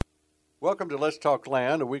Welcome to Let's Talk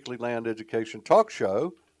Land, a weekly land education talk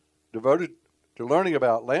show devoted to learning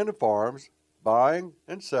about land and farms, buying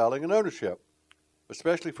and selling and ownership,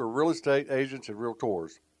 especially for real estate agents and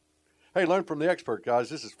realtors. Hey, learn from the expert,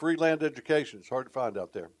 guys. This is free land education. It's hard to find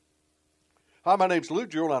out there. Hi, my name's Lou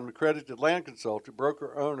Jewell. I'm an accredited land consultant,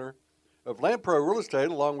 broker, owner of Land Pro Real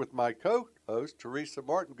Estate, along with my co-host, Teresa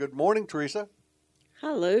Martin. Good morning, Teresa.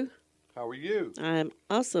 Hello. How are you? I'm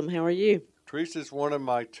awesome. How are you? Teresa's one of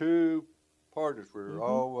my two partners. We're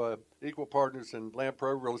all equal partners in Land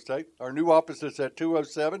Pro Real Estate. Our new office is at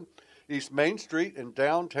 207 East Main Street in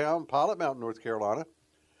downtown Pilot Mountain, North Carolina.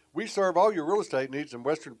 We serve all your real estate needs in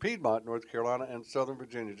western Piedmont, North Carolina, and southern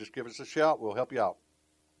Virginia. Just give us a shout. We'll help you out.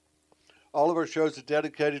 All of our shows are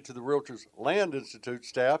dedicated to the Realtors Land Institute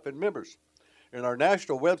staff and members. And our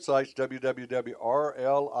national website's www.rliland,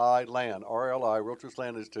 RLI, Realtors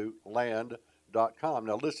Land Institute, land.com.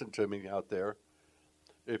 Now listen to me out there.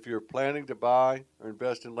 If you're planning to buy or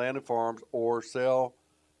invest in land and farms or sell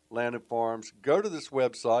land and farms, go to this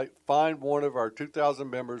website, find one of our 2,000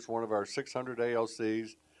 members, one of our 600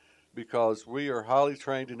 ALCs, because we are highly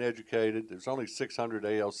trained and educated. There's only 600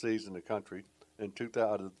 ALCs in the country and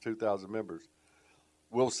 2,000 members.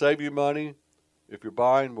 We'll save you money. If you're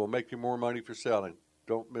buying, we'll make you more money if you're selling.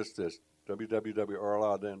 Don't miss this,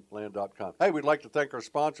 www.rliland.com. Hey, we'd like to thank our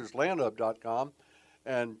sponsors, landhub.com,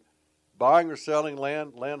 and buying or selling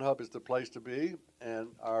land, LandHub is the place to be. And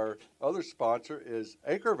our other sponsor is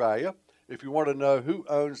Acre Value. If you want to know who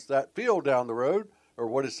owns that field down the road or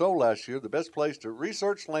what is sold last year, the best place to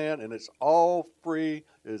research land, and it's all free,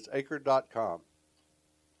 is acre.com.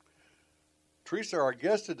 Teresa, our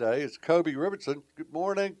guest today is Koby Rickertsen. Good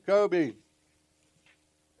morning, Koby.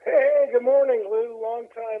 Hey, good morning, Lou.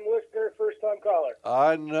 Long-time listener, first-time caller.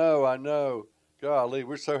 I know. Golly,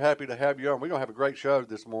 we're so happy to have you on. We're going to have a great show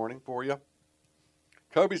this morning for you.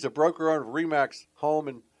 Koby's a broker owner of Remax Home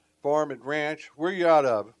and Farm and Ranch. Where are you out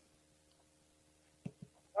of?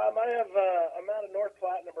 I'm out of North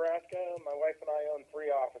Platte, Nebraska. My wife and I own 3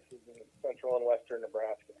 offices in central and western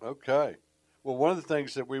Nebraska. Okay. Well, one of the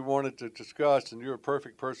things that we wanted to discuss, and you're a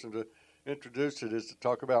perfect person to introduce it, is to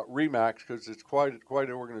talk about Remax, because it's quite an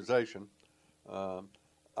organization.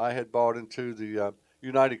 I had bought into the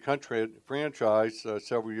United Country franchise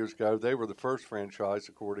several years ago. They were the first franchise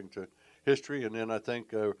according to history, and then I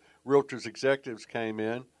think Realtors Executives came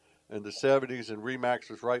in the 70s, and Remax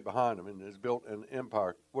was right behind them and has built an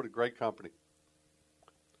empire. What a great company.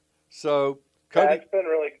 So, Koby, yeah, it's been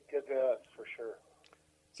really good to us, for sure.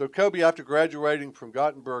 So, Koby, after graduating from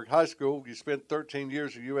Gothenburg High School, you spent 13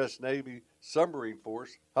 years in the U.S. Navy submarine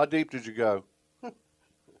force. How deep did you go?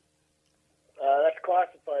 That's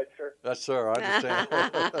classified, sir. Yes, sir. I understand.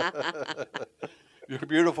 Your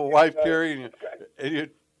beautiful wife, Carrie, and your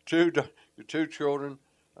two children,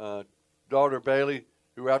 daughter Bailey,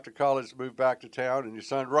 who after college moved back to town, and your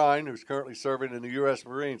son Ryan, who's currently serving in the U.S.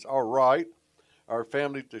 Marines. All right. Our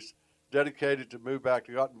family dedicated to move back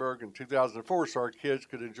to Gothenburg in 2004 so our kids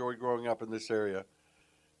could enjoy growing up in this area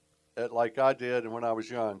like I did and when I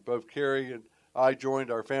was young. Both Carrie and I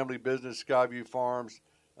joined our family business, Skyview Farms,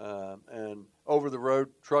 and over-the-road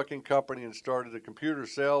trucking company, and started a computer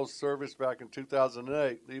sales service back in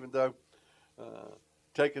 2008. Even though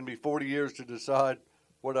taken me 40 years to decide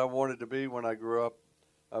what I wanted to be when I grew up,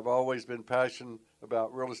 I've always been passionate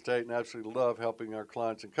about real estate and absolutely love helping our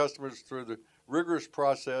clients and customers through the rigorous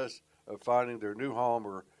process of finding their new home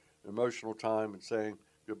or emotional time and saying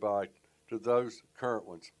goodbye to those current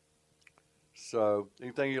ones. So,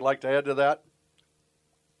 anything you'd like to add to that?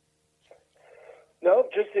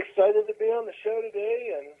 Nope, just excited to be on the show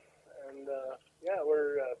today, and yeah,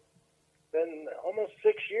 we're been almost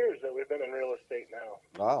 6 years that we've been in real estate now.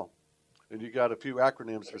 Wow, and you got a few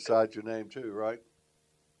acronyms besides your name too, right?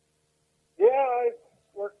 Yeah, I've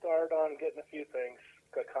worked hard on getting a few things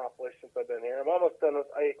accomplished since I've been here. I'm almost done with.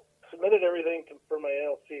 I submitted everything for my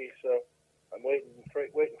LC, so I'm waiting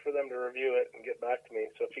for them to review it and get back to me.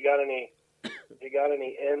 So if you got any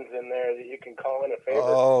ends in there that you can call in a favor.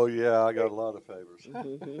 Oh yeah, I got a lot of favors.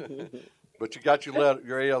 But you got your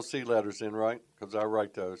ALC letters in, right? Because I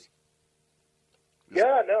write those.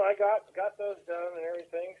 Yeah, no, I got those done and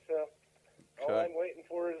everything. So okay. All I'm waiting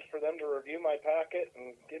for is for them to review my packet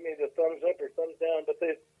and give me the thumbs up or thumbs down. But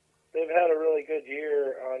they've had a really good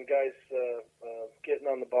year on guys getting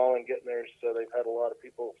on the ball and getting theirs. So they've had a lot of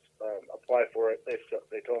people apply for it. They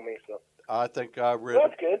told me so. I think I've written.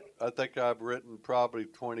 That's good. I think I've written probably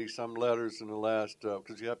 20 some letters in the last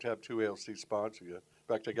because you have to have 2 ALC sponsor you. In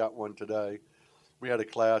fact, I got one today. We had a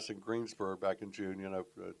class in Greensboro back in June.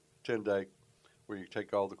 10-day where you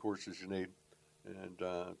take all the courses you need. and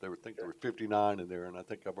they were think there were 59 in there, and I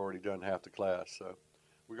think I've already done half the class. So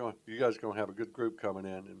you guys are going to have a good group coming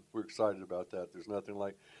in, and we're excited about that. There's nothing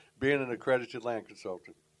like being an accredited land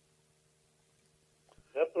consultant.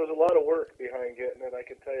 Yep, there's a lot of work behind getting it. I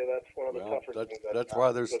can tell you that's one of the tougher things. That's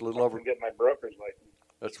why there's a little over. Get my broker's license.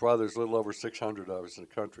 That's why there's a little over 600 of us in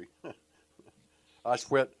the country. I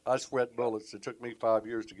sweat bullets. It took me 5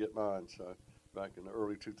 years to get mine. So back in the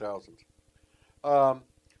early 2000s.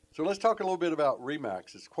 So let's talk a little bit about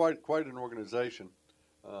RE/MAX. It's quite an organization.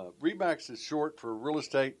 RE/MAX is short for Real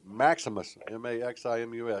Estate Maximus,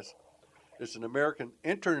 Maximus. It's an American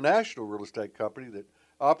international real estate company that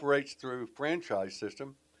operates through franchise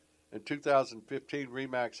system. In 2015,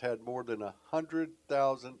 RE/MAX had more than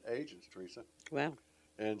 100,000 agents, Teresa. Wow.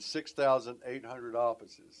 And 6,800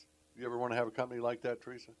 offices. You ever want to have a company like that,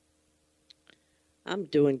 Teresa? I'm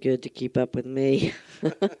doing good to keep up with me.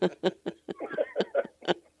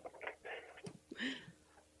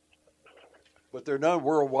 But they're known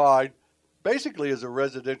worldwide, basically as a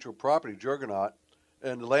residential property juggernaut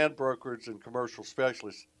and land brokers and commercial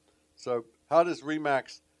specialists. So how does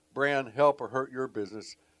RE/MAX brand help or hurt your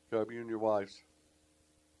business, Koby, and your wives?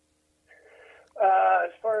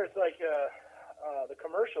 As far as like the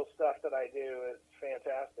commercial stuff that I do, it's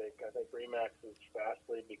fantastic. I think RE/MAX is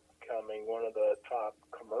fastly becoming one of the top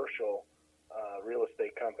commercial real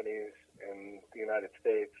estate companies in the United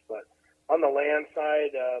States. But on the land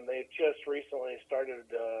side, they just recently started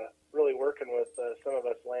really working with some of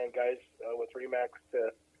us land guys with RE/MAX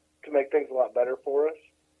to make things a lot better for us.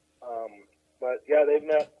 But yeah, they've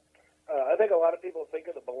not. I think a lot of people think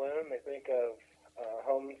of the balloon. They think of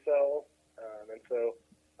home sales, and so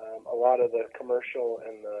a lot of the commercial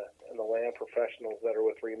and the land professionals that are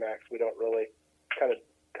with RE/MAX, we don't really kind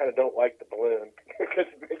of don't like the balloon because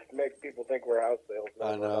it makes people think we're house sales.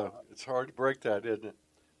 I know it's hard to break that, isn't it?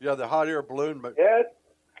 Yeah, the hot air balloon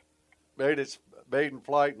made its maiden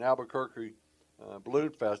flight in Albuquerque Balloon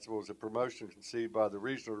Festival was a promotion conceived by the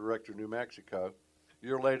regional director of New Mexico. A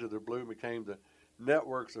year later, the balloon became the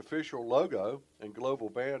network's official logo, and global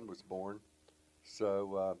band was born.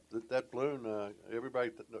 So that balloon, everybody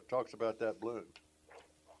talks about that balloon.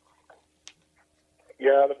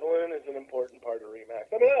 Yeah, the balloon is an important part of RE/MAX.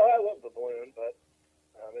 I mean, I love the balloon, but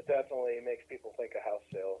it definitely makes people think of house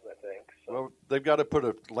sales, I think. So. Well, they've got to put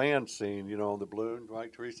a land scene, on the balloon,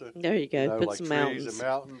 right, Teresa? There you go. Put like some trees mountains. and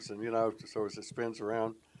mountains, and, so as it spins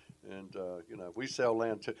around. And, we sell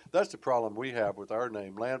land too. That's the problem we have with our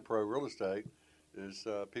name, Land Pro Real Estate, is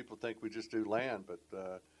people think we just do land, but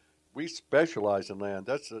we specialize in land.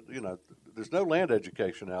 That's, there's no land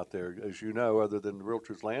education out there, as you know, other than the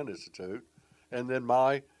Realtors Land Institute. And then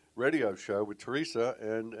my radio show with Teresa,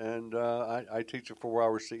 and I teach a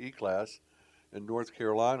 4-hour CE class in North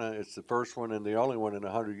Carolina. It's the first one and the only one in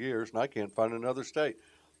 100 years, and I can't find another state.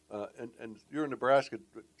 And you're in Nebraska.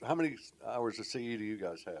 How many hours of CE do you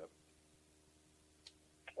guys have?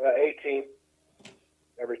 18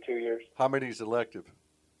 every 2 years. How many is elective?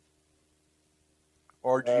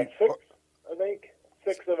 Or do you, 6, I think.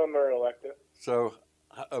 6 of them are elective. So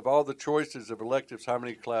of all the choices of electives, how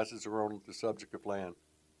many classes are on the subject of land?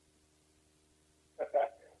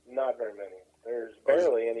 Not very many. There's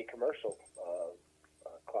barely any commercial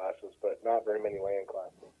classes, but not very many land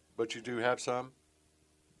classes. But you do have some?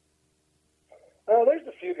 There's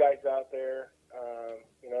a few guys out there.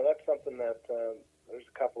 That's something that there's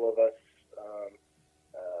a couple of us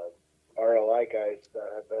RLI guys that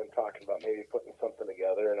have been talking about maybe putting something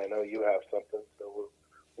together, and I know you have something, so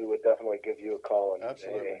we would definitely give you a call and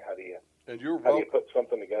Absolutely. say, hey, how do And you put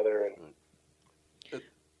something together? And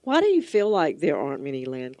Why do you feel like there aren't many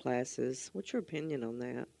land classes? What's your opinion on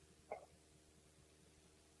that?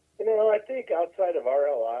 I think outside of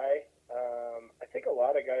RLI, I think a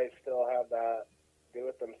lot of guys still have that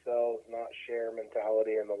do-it-themselves, not share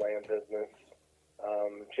mentality in the land business,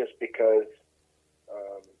 just because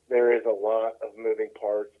there is a lot of moving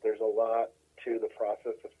parts. There's a lot to the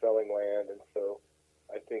process of selling land, and so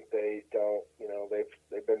I think they don't,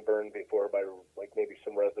 they've been burned before by like maybe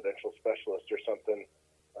some residential specialist or something,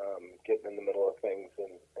 getting in the middle of things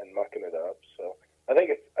and mucking it up. So I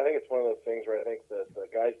think it's one of those things where I think that the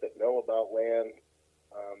guys that know about land,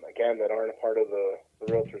 again, that aren't a part of the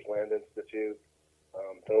Realtors Land Institute,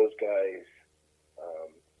 those guys,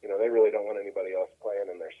 they really don't want anybody else playing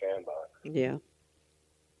in their sandbox. Yeah.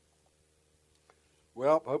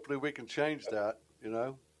 Well, hopefully we can change that,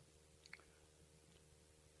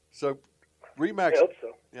 So RE/MAX, I hope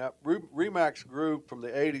so. Yeah, RE/MAX grew from the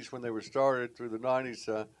 80s when they were started through the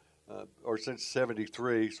 90s, or since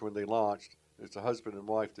 73 is when they launched. It's a husband and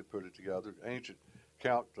wife that put it together. Ancient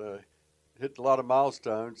Count, hit a lot of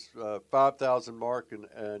milestones. 5,000 mark in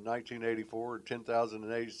 1984, 10,000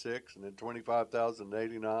 in 86, and then 25,000 in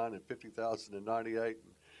 89, and 50,000 in 98,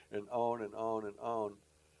 and on and on and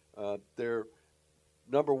on. They're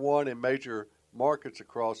number one in major markets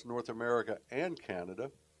across North America and Canada,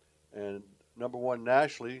 and number one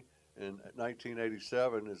nationally in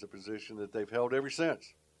 1987 is a position that they've held ever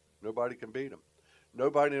since. Nobody can beat them.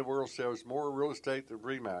 Nobody in the world sells more real estate than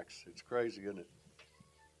Remax. It's crazy, isn't it?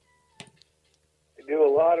 They do a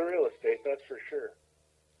lot of real estate, that's for sure.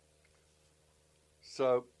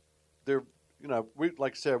 So they're, we,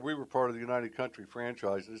 like I said, we were part of the United Country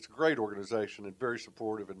franchise. It's a great organization and very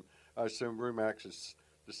supportive, and I assume Remax is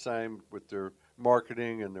the same with their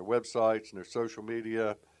marketing and their websites and their social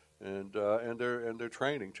media and their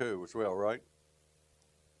training too as well, right?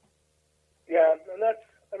 Yeah, and that's,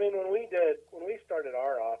 I mean, when we started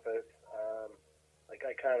our office, like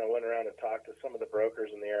I kind of went around and talked to some of the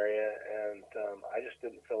brokers in the area, and I just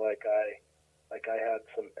didn't feel like I had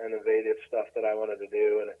some innovative stuff that I wanted to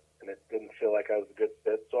do, and it didn't feel like I was a good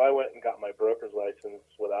fit. So I went and got my broker's license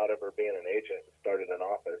without ever being an agent and started an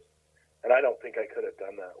office. And I don't think I could have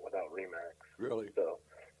done that without Remax. Really? So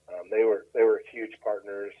they were huge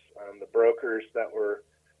partners. The brokers that were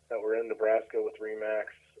in Nebraska with Remax,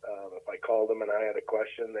 if I called them and I had a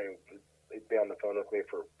question, they'd be on the phone with me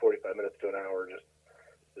for 45 minutes to an hour, just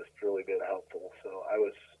really being helpful. So I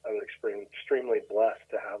was extremely blessed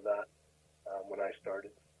to have that when I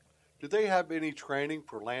started. Did they have any training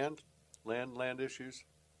for land issues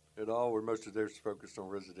at all, or most of theirs focused on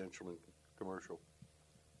residential and commercial?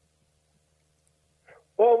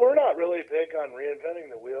 Well, we're not really big on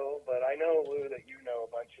reinventing the wheel, but I know, Lou, that you know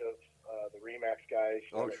a bunch of the Remax guys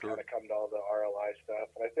that sure. kind of come to all the RLI stuff.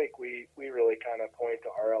 And I think we really kind of point to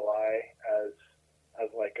RLI as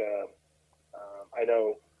like a, I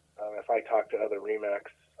know if I talk to other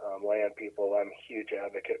Remax land people, I'm a huge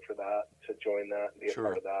advocate for that, to join that and be a Sure.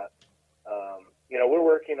 part of that. We're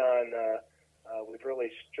working on, we've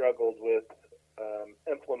really struggled with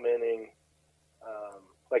implementing,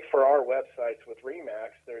 like for our websites with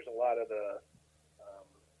Remax, there's a lot of the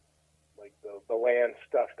land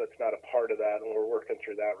stuff that's not a part of that, and we're working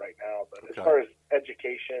through that right now. But Okay. As far as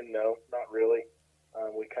education, no, not really.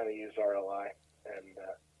 We kind of use RLI and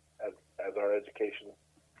as our education.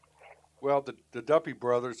 Well, the Duffy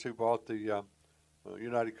brothers, who bought the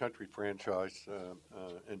United Country franchise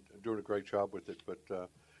and doing a great job with it, but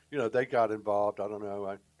they got involved. I don't know.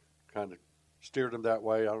 I kind of steered them that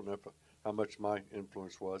way. I don't know how much my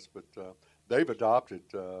influence was, but they've adopted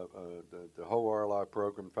the whole RLI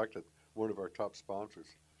program. In fact, one of our top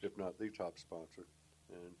sponsors, if not the top sponsor,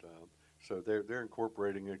 and so they're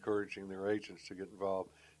incorporating, encouraging their agents to get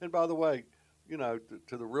involved. And by the way, to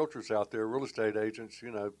the realtors out there, real estate agents,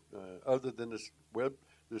 other than this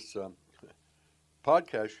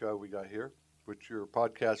podcast show we got here, which your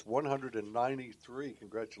podcast 193.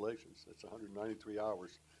 Congratulations! That's 193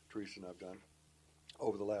 hours, Teresa and I've done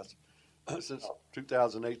over the last since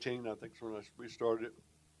 2018. I think is when we started it.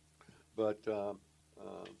 But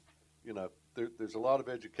there's a lot of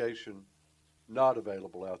education not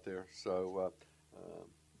available out there. So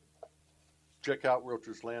check out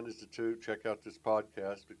Realtors Land Institute. Check out this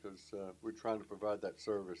podcast because we're trying to provide that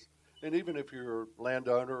service. And even if you're a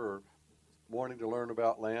landowner or wanting to learn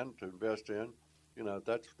about land to invest in,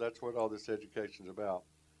 that's what all this education is about.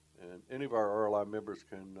 And any of our RLI members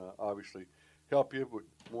can obviously help you with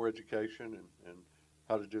more education and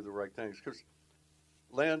how to do the right things. Because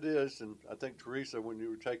land is, and I think, Teresa, when you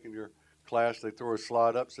were taking your class, they throw a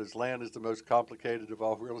slide up, says land is the most complicated of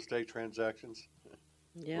all real estate transactions.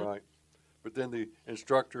 Yeah. Right. But then the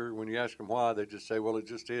instructor, when you ask them why, they just say, well, it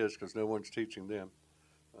just is because no one's teaching them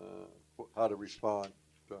how to respond.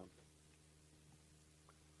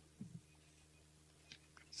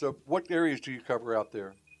 So what areas do you cover out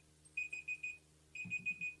there?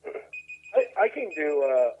 I can do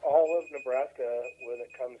all of Nebraska when it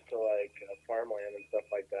comes to farmland and stuff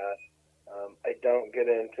like that. I don't get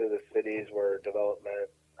into the cities where development,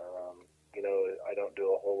 I don't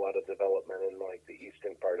do a whole lot of development in the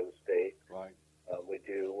eastern part of the state. Right. We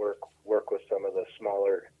do work with some of the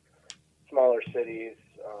smaller cities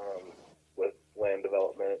with land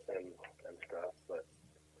development and stuff, but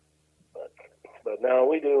no,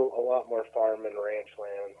 we do a lot more farm and ranch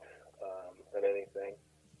land than anything.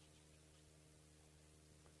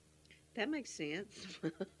 That makes sense.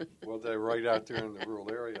 Well, they're right out there in the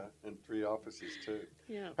rural area and 3 offices too.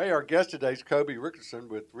 Yeah. Hey, our guest today is Koby Rickertsen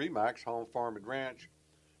with Remax Home, Farm, and Ranch.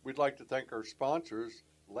 We'd like to thank our sponsors,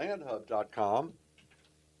 landhub.com.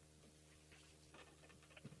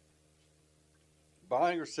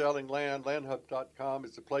 Buying or selling land, landhub.com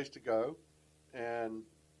is the place to go. And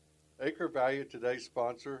Acre Value, today's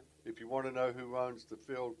sponsor. If you want to know who owns the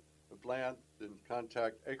field of land, then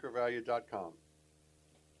contact acrevalue.com.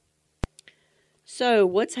 So,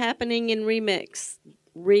 what's happening in Remax?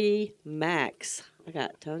 I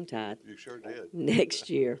got tongue-tied. You sure did. Next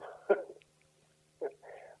year.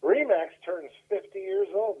 Remax turns 50 years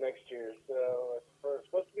old next year, so it's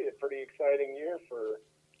supposed to be a pretty exciting year for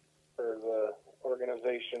the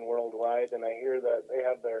organization worldwide. And I hear that they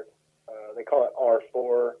have their they call it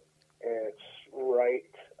R4, and it's right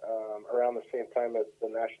around the same time as the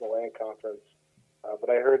National Land Conference. But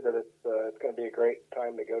I heard that it's going to be a great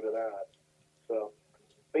time to go to that. So,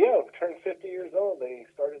 but yeah, it turned 50 years old. They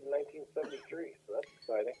started in 1973, so that's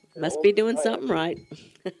exciting. Must be doing something right.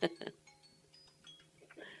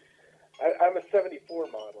 I'm a 74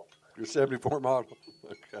 model. You're 74 model?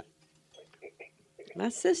 Okay. My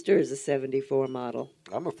sister is a 74 model.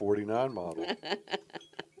 I'm a 49 model.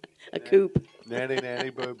 A coupe.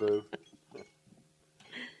 Nanny, boo-boo.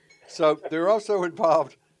 So they're also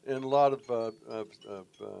involved in a lot of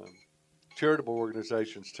charitable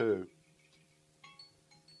organizations, too.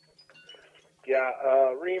 Yeah,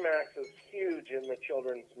 Remax is huge in the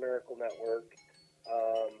Children's Miracle Network.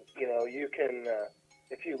 You can,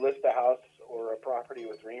 if you list a house or a property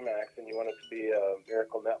with Remax and you want it to be a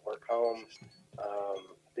Miracle Network home,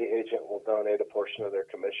 the agent will donate a portion of their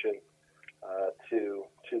commission to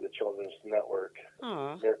the Children's Network,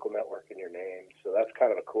 Aww. Miracle Network in your name. So that's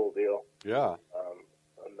kind of a cool deal. Yeah.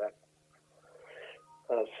 And that,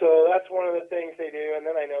 so that's one of the things they do. And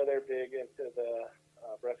then I know they're big into the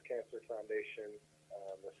Breast Cancer Foundation,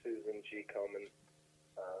 the Susan G. Komen.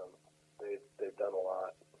 They've done a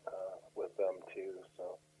lot with them too.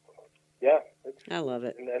 So yeah, I love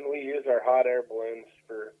it. And then we use our hot air balloons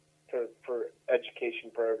for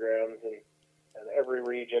education programs, and every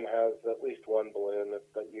region has at least one balloon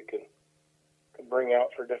that you can bring out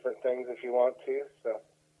for different things if you want to. So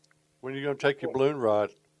when are you going to take your balloon ride?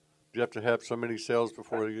 Do you have to have so many sales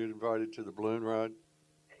before you get invited to the balloon ride?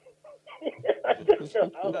 I don't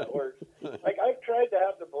know how that works. Like, I've tried to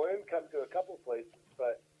have the balloon come to a couple places,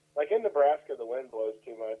 but like in Nebraska, the wind blows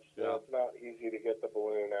too much, so it's not easy to get the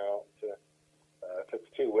balloon out. If it's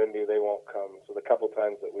too windy, they won't come. So the couple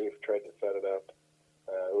times that we've tried to set it up,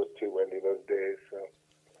 it was too windy those days. So,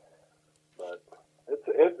 but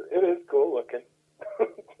it is cool looking.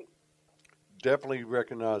 Definitely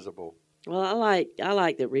recognizable. Well, I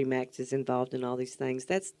like that Remax is involved in all these things.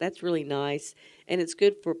 That's really nice, and it's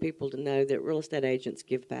good for people to know that real estate agents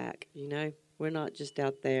give back. We're not just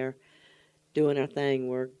out there doing our thing.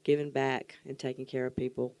 We're giving back and taking care of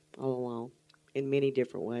people all along in many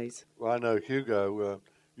different ways. Well, I know Hugo,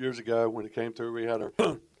 years ago when it came through, we had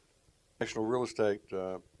our National Real Estate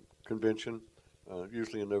Convention,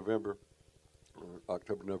 usually in November,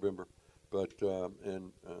 October, November, but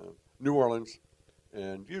in New Orleans,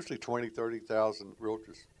 and usually 20, 30,000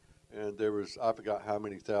 realtors. And there was, I forgot how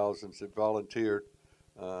many thousands that volunteered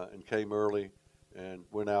and came early and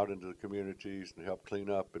went out into the communities and helped clean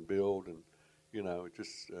up and build. And, it's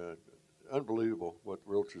just unbelievable what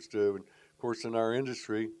realtors do. And, of course, in our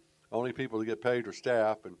industry, only people that get paid are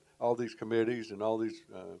staff, and all these committees and all these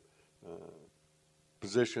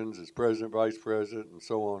positions as president, vice president, and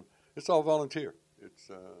so on. It's all volunteer.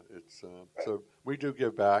 So we do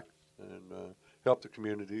give back and help the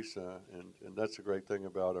communities, and that's a great thing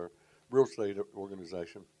about our real estate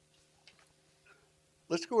organization.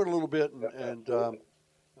 Let's go in a little bit and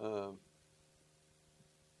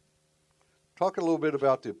talk a little bit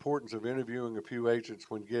about the importance of interviewing a few agents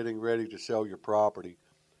when getting ready to sell your property,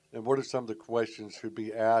 and what are some of the questions should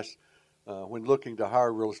be asked when looking to hire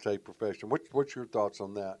a real estate professional. What's your thoughts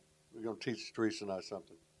on that? We're going to teach Teresa and I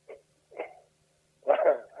something.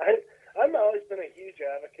 I've always been a huge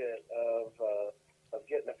advocate of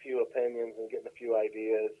getting a few opinions and getting a few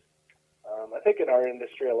ideas. I think in our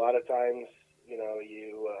industry, a lot of times,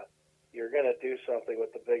 you're going to do something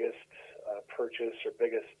with the biggest purchase or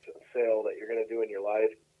biggest sale that you're going to do in your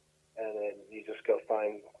life, and then you just go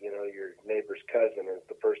find, your neighbor's cousin as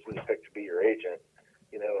the person you picked to be your agent,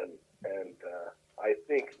 and I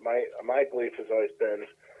think my belief has always been,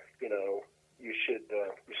 you should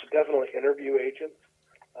definitely interview agents.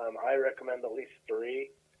 I recommend at least 3.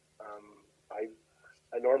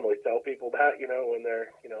 I normally tell people that, when they're,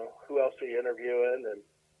 who else are you interviewing? And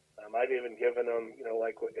I've even given them,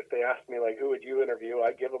 like if they ask me, like, who would you interview?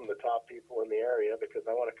 I give them the top people in the area because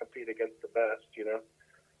I want to compete against the best,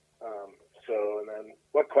 So, and then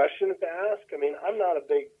what questions to ask? I mean, I'm not a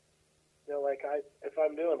big, if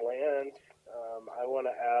I'm doing land, I want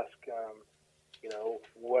to ask,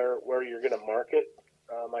 where you're going to market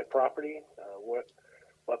my property, what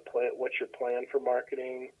what's your plan for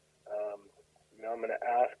marketing? I'm going to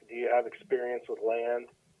ask, do you have experience with land?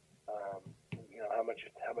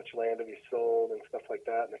 How much land have you sold and stuff like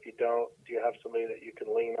that? And if you don't, do you have somebody that you can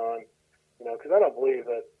lean on? Because I don't believe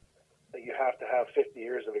that you have to have 50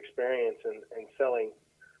 years of experience in selling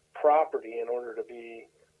property in order to be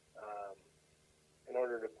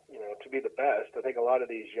to be the best. I think a lot of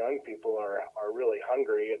these young people are really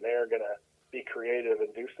hungry, and they're going to be creative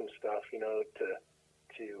and do some stuff, to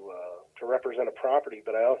represent a property.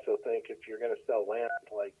 But I also think if you're going to sell land,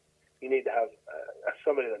 like, you need to have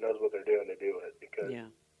somebody that knows what they're doing to do it. Because Yeah.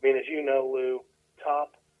 I mean, as you know, Lou,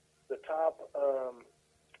 the top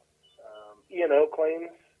E&O claims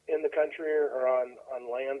in the country are on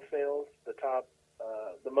land sales.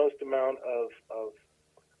 The most amount of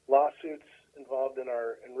lawsuits involved in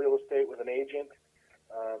real estate with an agent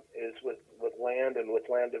is with land and with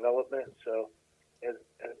land development. So, as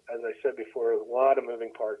I said before, a lot of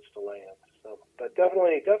moving parts to land. So, but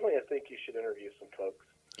definitely, I think you should interview some folks.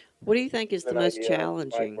 What do you think is the most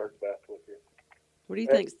challenging? Might work best with you. What do you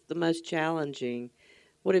think is the most challenging?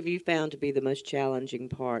 What have you found to be the most challenging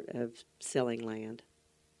part of selling land?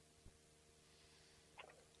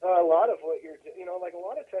 A lot of what like a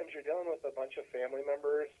lot of times you're dealing with a bunch of family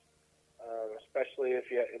members, especially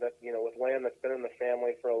if with land that's been in the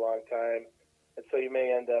family for a long time, and so you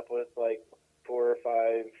may end up with like 4 or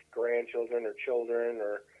 5 grandchildren or children,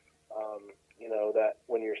 or that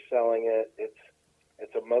when you're selling it, it's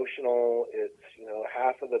emotional. It's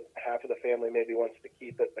half of the family maybe wants to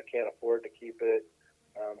keep it but can't afford to keep it.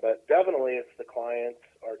 But definitely, it's the clients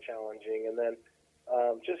are challenging, and then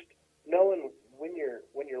just knowing when you're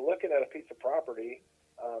looking at a piece of property,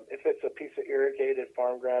 if it's a piece of irrigated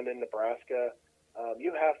farm ground in Nebraska,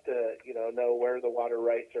 you have to know where the water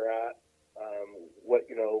rights are at,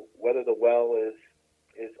 whether the well is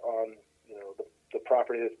on the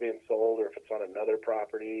property that's being sold, or if it's on another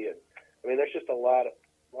property. And I mean, there's just a lot of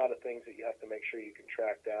things that you have to make sure you can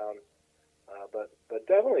track down. But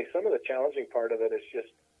definitely some of the challenging part of it is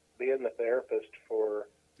just being the therapist for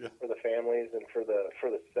the families and for the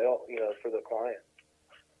sale, for the client.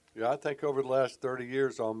 Yeah, I think over the last 30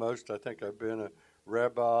 years almost, I think I've been a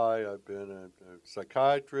rabbi, I've been a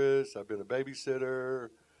psychiatrist, I've been a babysitter.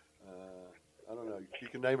 I don't know. You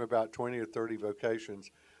can name about 20 or 30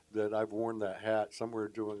 vocations that I've worn that hat somewhere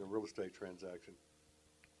doing a real estate transaction.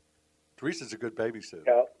 Teresa's a good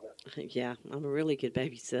babysitter. Yeah, I'm a really good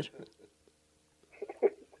babysitter.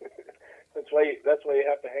 That's why you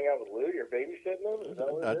have to hang out with Lou. You're babysitting them? Is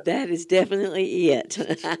that what it is? That is definitely it.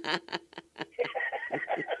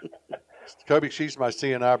 Koby, she's my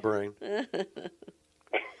CNI brain.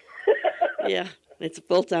 Yeah, it's a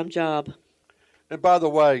full-time job. And by the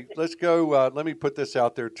way, let's go. Let me put this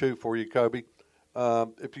out there too for you, Koby.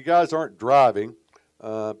 If you guys aren't driving,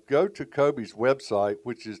 go to Koby's website,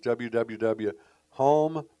 which is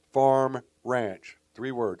www.homefarmranch,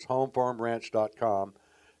 3 words, homefarmranch.com.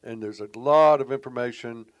 And there's a lot of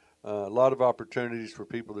information, a lot of opportunities for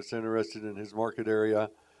people that's interested in his market area.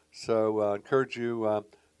 So I encourage you,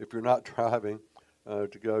 if you're not driving,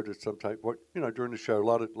 to go to some type, during the show. A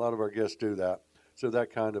lot of our guests do that. So that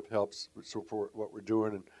kind of helps support what we're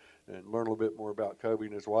doing and learn a little bit more about Koby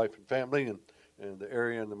and his wife and family and the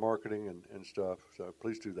area and the marketing and stuff. So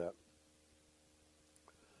please do that.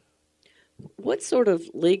 What sort of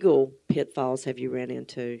legal pitfalls have you ran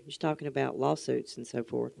into? You're talking about lawsuits and so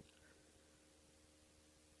forth.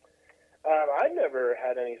 I've never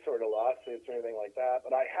had any sort of lawsuits or anything like that,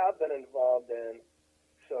 but I have been involved in,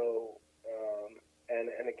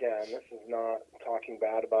 and again, this is not talking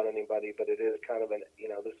bad about anybody, but it is kind of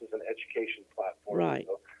this is an education platform. Right.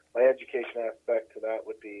 So my education aspect to that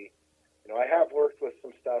would be, I have worked with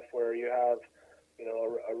some stuff where you have,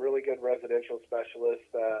 a really good residential specialist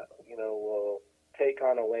that, will take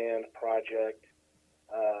on a land project,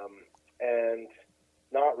 and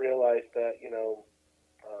not realize that,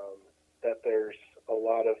 that there's a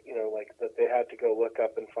lot of, that they had to go look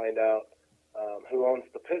up and find out who owns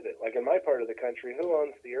the pivot. Like in my part of the country, who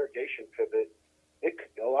owns the irrigation pivot? A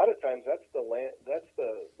lot of times that's the land, that's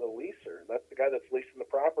the leaser. That's the guy that's leasing the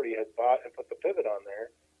property has bought and put the pivot on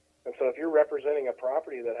there. And so if you're representing a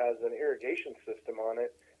property that has an irrigation system on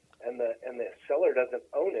it, and the seller doesn't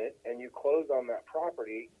own it, and you close on that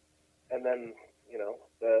property, and then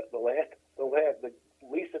the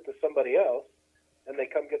lease it to somebody else, and they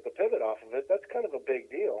come get the pivot off of it, that's kind of a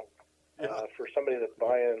big deal for somebody that's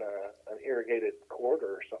buying an irrigated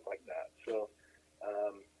quarter or something like that. So,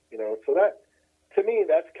 so that, to me,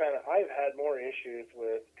 that's kind of, I've had more issues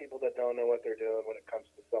with people that don't know what they're doing when it comes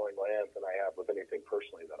to selling land than I have with anything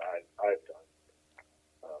personally that I've done.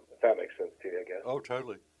 if that makes sense to you, I guess. Oh,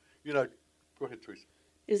 totally. You know, go ahead, Teresa.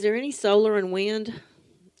 Is there any solar and wind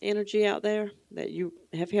energy out there that you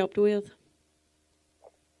have helped with?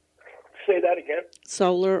 Say that again.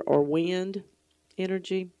 Solar or wind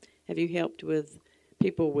energy? Have you helped with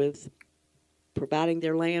people with providing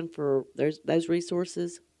their land for those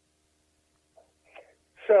resources?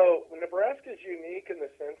 So Nebraska is unique in the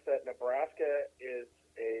sense that Nebraska is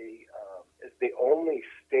the only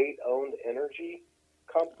state-owned energy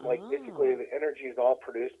company. Like basically, the energy is all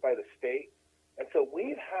produced by the state, and so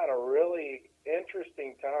we've had a really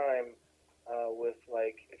interesting time with,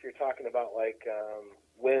 like, if you're talking about like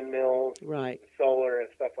windmills, right, solar, and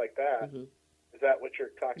stuff like that. Mm-hmm. Is that what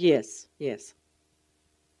you're talking? Yes, yes.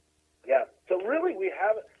 Yeah. So really, we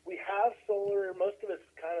have solar. Most of it's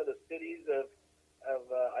kind of the cities have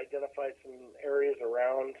identified some areas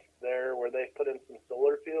around there where they've put in some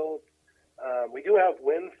solar fields. We do have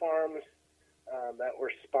wind farms that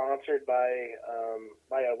were sponsored by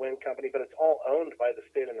a wind company, but it's all owned by the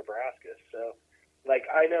state of Nebraska. So, like,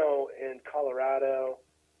 I know in Colorado,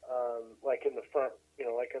 like in the front,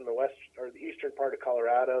 like in the west or the eastern part of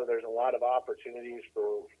Colorado, there's a lot of opportunities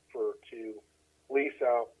to lease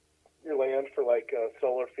out your land for like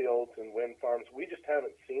solar fields and wind farms. We just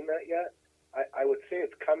haven't seen that yet. I would say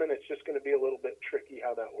it's coming. It's just going to be a little bit tricky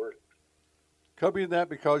how that works. Could be that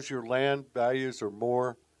because your land values are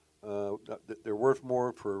more, they're worth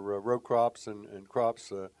more for row crops and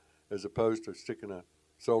crops as opposed to sticking a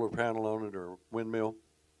solar panel on it or a windmill.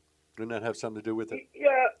 Doesn't that have something to do with it?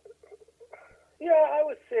 Yeah, I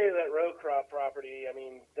would say that row crop property. I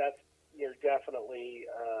mean, you're definitely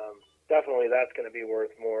that's going to be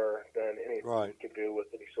worth more than anything you could do with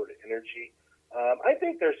any sort of energy. I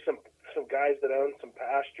think there's some guys that own some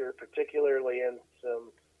pasture, particularly in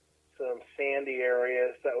some sandy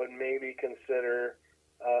areas, that would maybe consider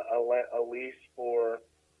a lease for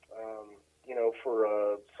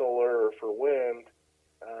solar or for wind.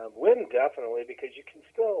 Wind definitely, because you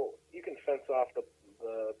can fence off the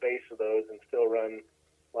base of those and still run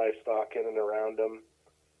livestock in and around them.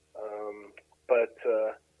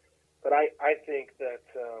 But I think that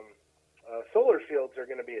solar fields are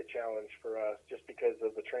going to be a challenge for us just because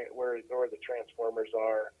of where the transformers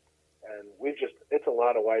are, and it's a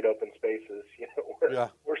lot of wide open spaces.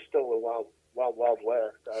 We're still a wild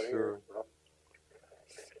west out here.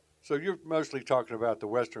 So you're mostly talking about the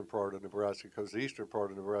western part of Nebraska, because the eastern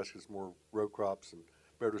part of Nebraska is more row crops and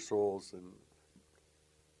better soils and.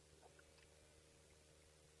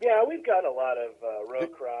 Yeah, we've got a lot of row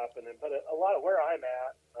crop, but a lot of where I'm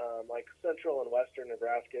at, like central and western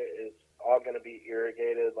Nebraska, is all going to be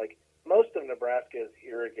irrigated. Like most of Nebraska is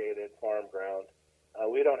irrigated farm ground.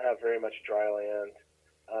 We don't have very much dry land.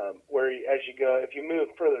 As you go, if you move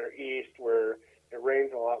further east, where it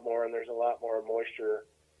rains a lot more and there's a lot more moisture,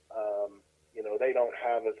 they don't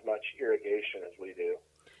have as much irrigation as we do.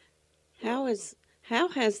 How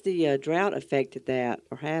has the drought affected that,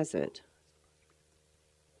 or has it?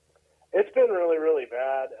 It's been really, really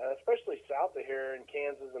bad, especially south of here in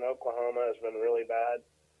Kansas and Oklahoma has been really bad.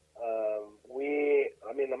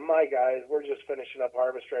 My guys, we're just finishing up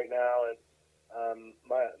harvest right now, and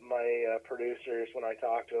my producers, when I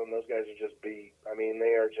talk to them, those guys are just beat. I mean,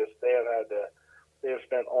 they have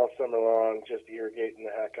spent all summer long just irrigating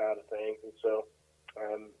the heck out of things, and so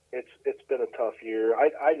it's been a tough year.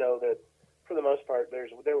 I know that for the most part, there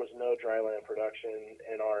was no dry land production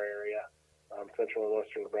in our area. Central and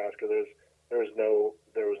western Nebraska, there was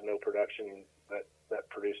no production that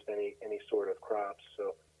produced any sort of crops,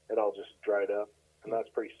 so it all just dried up, and that's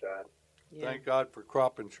pretty sad. Yeah. Thank God for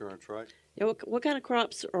crop insurance, right? Yeah. What kind of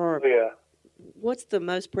crops are? Yeah. What's the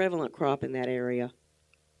most prevalent crop in that area?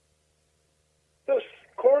 So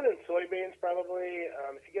corn and soybeans probably.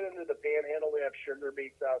 If you get into the Panhandle, we have sugar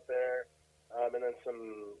beets out there, and then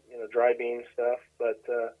some dry bean stuff, but.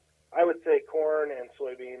 I would say corn and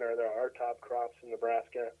soybean are our top crops in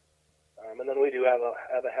Nebraska. And then we do have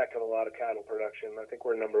a heck of a lot of cattle production. I think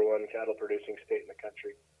we're number one cattle producing state in the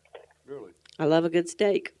country. Really? I love a good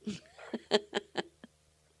steak.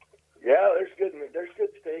 Yeah, there's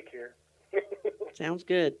good steak here. Sounds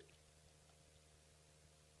good.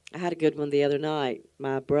 I had a good one the other night.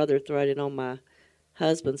 My brother threw it on my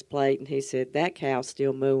husband's plate, and he said, "That cow's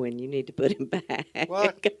still mooing. You need to put him back."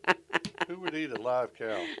 What? Who would eat a live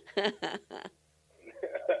cow? They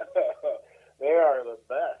are the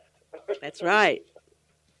best. That's right.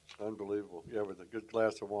 Unbelievable. Yeah, with a good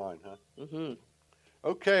glass of wine, huh? Mm-hmm.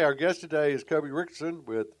 Okay, our guest today is Koby Rickertsen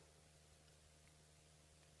with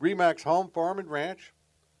Remax Home Farm and Ranch,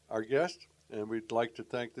 our guest. And we'd like to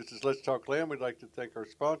thank, this is Let's Talk Land, we'd like to thank our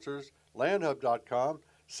sponsors, landhub.com,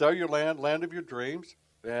 sell your land, land of your dreams,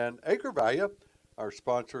 And Acre Value, our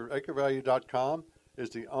sponsor, acrevalue.com,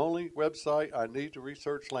 is the only website I need to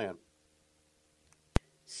research land.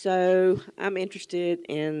 So I'm interested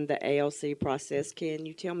in the ALC process. Can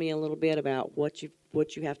you tell me a little bit about what you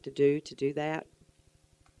have to do that?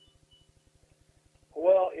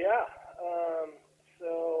 Well, yeah.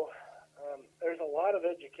 So there's a lot of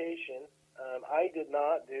education. I did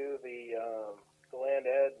not do the land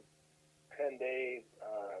ed 10-day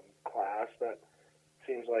class. That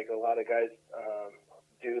seems like a lot of guys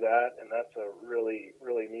do that, and that's a really,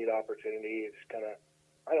 really neat opportunity. It's kind of,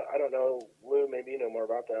 I don't know, Lou, maybe you know more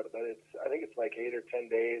about that, but I think it's like 8 or 10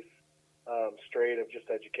 days straight of just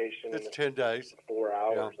education. It's 10 days. 4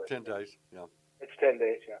 hours. Yeah, 10 days. Yeah. It's 10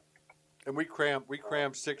 days. Yeah. And we cram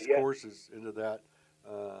 6 courses into that.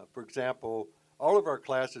 For example, all of our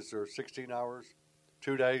classes are 16 hours,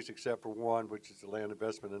 2 days except for one, which is the land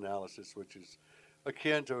investment analysis, which is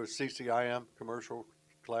akin to a CCIM commercial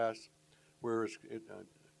class, where it's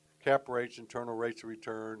cap rates, internal rates of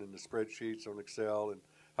return, and the spreadsheets on Excel, and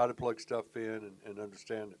how to plug stuff in and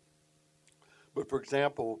understand it. But for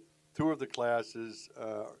example, 2 of the classes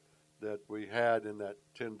that we had in that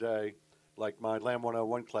 10-day, like my Land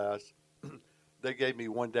 101 class, they gave me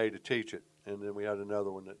 1 day to teach it, and then we had another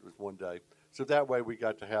one that was 1 day. So that way we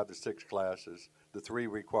got to have the 6 classes, the 3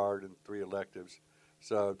 required and 3 electives.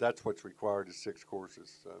 So that's what's required is 6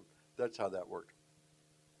 courses. So that's how that worked.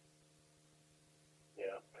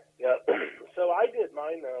 Yeah. So I did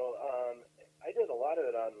mine though. I did a lot of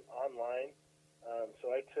it online. So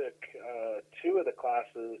I took 2 of the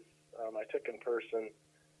classes I took in person,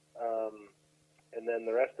 and then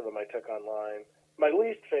the rest of them I took online. My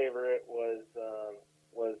least favorite was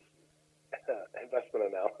investment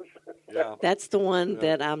analysis. Yeah. That's the one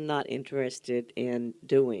that I'm not interested in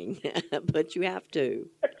doing, but you have to.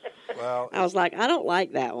 Well, I was like, I don't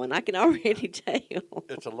like that one. I can already tell.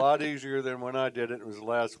 it's a lot easier than when I did it. It was the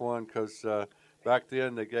last one because back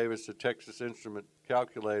then they gave us a Texas Instrument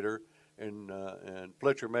calculator, and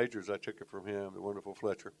Fletcher Majors, I took it from him, the wonderful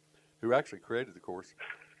Fletcher, who actually created the course,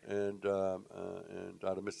 and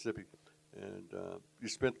out of Mississippi. And you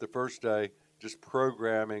spent the first day just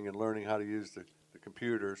programming and learning how to use the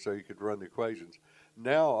computer so you could run the equations.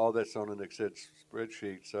 Now all that's on an Excel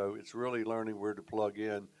spreadsheet, so it's really learning where to plug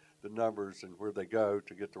in the numbers and where they go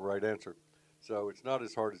to get the right answer. So it's not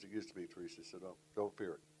as hard as it used to be, Teresa, so don't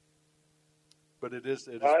fear it. But it is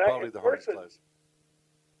probably the hardest class.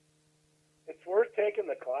 It's worth taking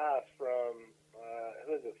the class from,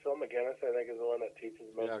 who is it, Phil McGinnis, I think, is the one that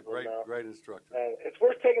teaches most of them now. Great instructor. And it's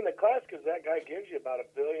worth taking the class because that guy gives you about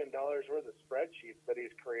 $1 billion worth of spreadsheets that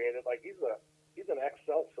he's created. Like he's an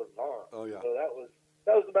Excel savant. Oh yeah. So that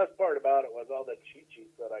was the best part about it was all the cheat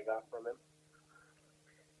sheets that I got from him.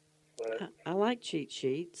 But I like cheat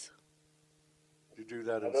sheets. Did you do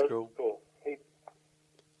that in those school? are cool.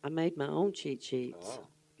 I made my own cheat sheets. Oh.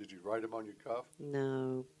 Did you write them on your cuff?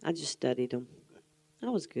 No, I just studied them. I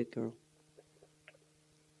was a good girl.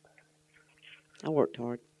 I worked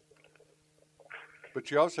hard. But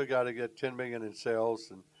you also got to get $10 million in sales,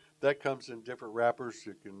 and that comes in different wrappers.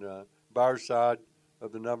 You can buyer side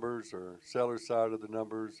of the numbers or seller side of the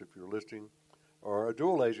numbers if you're listing, or a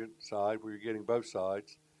dual agent side where you're getting both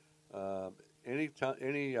sides. Any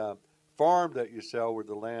farm that you sell where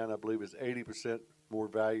the land, I believe, is 80% more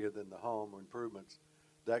value than the home or improvements,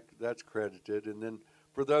 that's credited. And then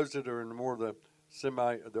for those that are in more the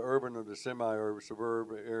urban or the semi-urban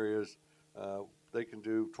suburban areas, they can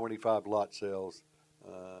do 25 lot sales,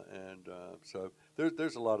 so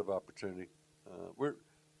there's a lot of opportunity.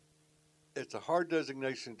 It's a hard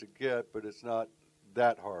designation to get, but it's not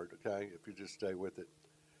that hard. Okay, if you just stay with it.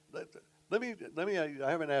 Let me. I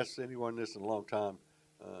haven't asked anyone this in a long time.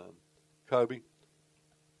 Koby,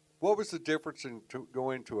 what was the difference in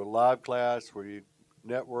going to a live class where you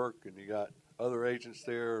network and you got other agents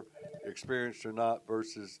there, experienced or not,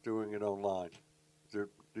 versus doing it online?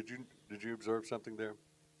 Did you observe something there?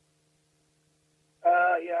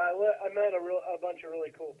 Yeah, I met a bunch of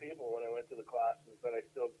really cool people when I went to the classes that I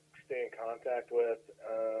still stay in contact with.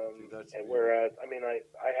 And whereas, I mean, I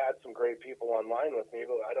had some great people online with me,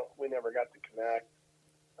 but we never got to connect.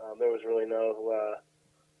 There was really no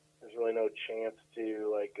chance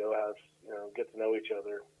to like go have, get to know each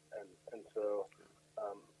other. And so,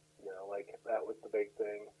 like that was the big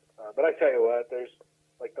thing. But I tell you what, there's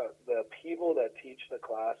like the people that teach the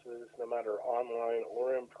classes, no matter online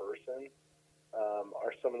or in person,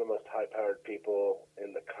 are some of the most high-powered people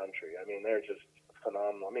in the country. I mean, they're just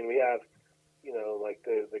phenomenal. I mean, we have, like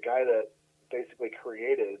the guy that basically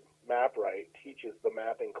created MapRight teaches the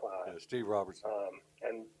mapping class. Yeah, Steve Robertson.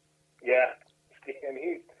 And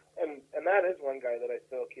and that is one guy that I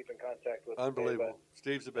still keep in contact with. Unbelievable. Today,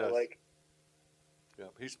 Steve's the but, best. like, Yeah,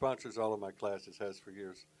 he sponsors all of my classes, has for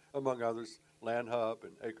years, among others, Land Hub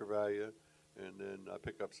and Acre Value, and then I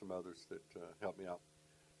pick up some others that help me out.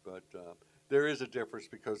 But there is a difference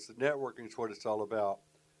because the networking is what it's all about.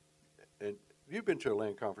 And you've been to a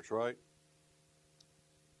land conference, right?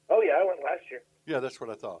 oh yeah, I went last year. Yeah, that's what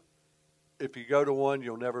I thought. If you go to one,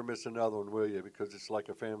 you'll never miss another one, will you? Because it's like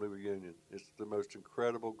a family reunion. It's the most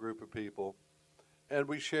incredible group of people. And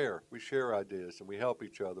we share ideas, and we help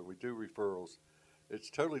each other. We do referrals. It's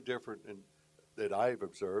totally different that I've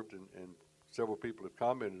observed, and several people have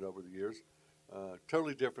commented over the years.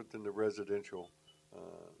 Totally different than the residential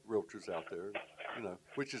realtors out there,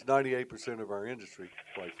 which is 98% of our industry,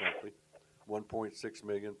 quite frankly. 1.6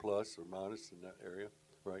 million plus or minus in that area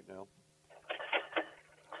right now.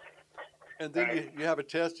 And then you have a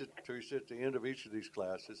test, Teresa, at the end of each of these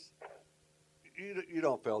classes. You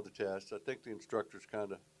don't fail the test. I think the instructors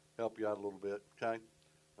kind of help you out a little bit, okay?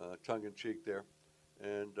 Tongue in cheek there.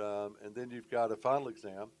 And then you've got a final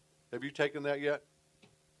exam. Have you taken that yet?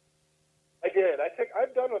 I did.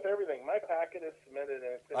 I've done with everything. My packet is submitted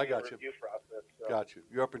and it's in the review process. So got you.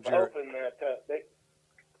 You're up in I'm Jared. hoping that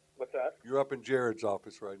what's that? You're up in Jared's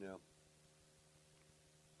office right now.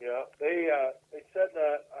 Yeah, they said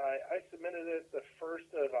that I submitted it the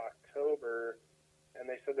 1st of October, and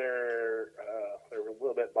they said they're a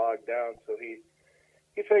little bit bogged down. So he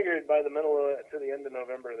figured by the middle to the end of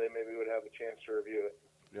November they maybe would have a chance to review it.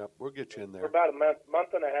 Yep, we'll get you in there. We're about a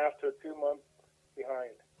month and a half to 2 months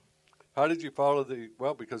behind. How did you follow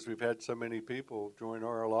because we've had so many people join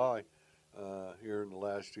RLI here in the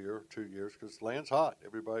last year or 2 years because land's hot.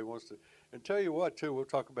 Everybody wants to. And tell you what, too, we'll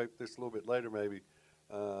talk about this a little bit later maybe.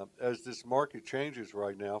 As this market changes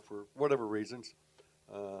right now for whatever reasons,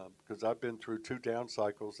 because I've been through 2 down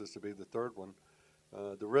cycles, this will be the 3rd one.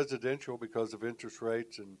 The residential, because of interest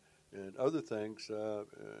rates and other things, there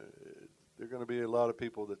are going to be a lot of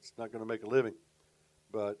people that's not going to make a living.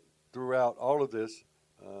 But throughout all of this,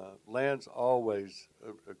 land's always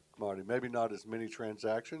a commodity. Maybe not as many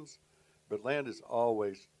transactions, but land is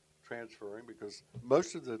always transferring because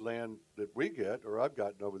most of the land that we get, or I've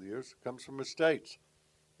gotten over the years, comes from estates.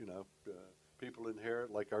 People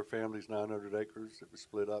inherit, like our family's 900 acres that was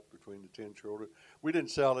split up between the 10 children. We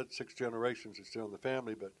didn't sell it, 6 generations, it's still in the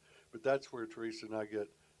family, but that's where Teresa and I get,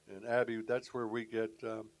 and Abby, that's where we get,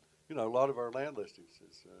 a lot of our land listings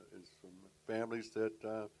is from families that,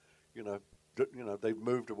 they've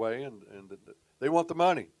moved away and they want the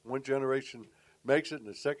money. One generation makes it and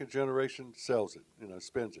the second generation sells it,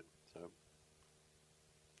 spends it. So.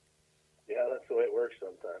 Yeah, that's the way it works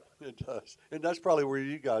sometimes. It does. And that's probably where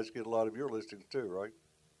you guys get a lot of your listings too, right?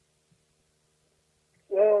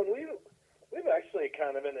 Well, we've actually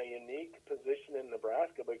kind of in a unique position in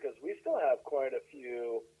Nebraska because we still have quite a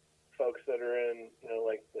few folks that are in,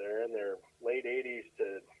 like they're in their late 80s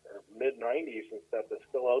to or mid 90s and stuff that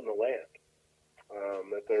still own the land.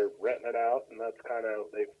 That they're renting it out, and that's kind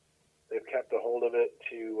of they've kept a hold of it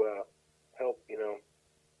to help them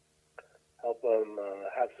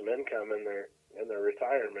have some income in their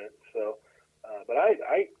retirement. So, but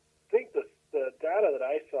I think the data that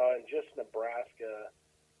I saw in just Nebraska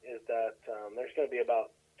is that there's going to be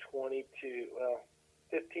about 15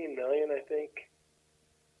 million, I think.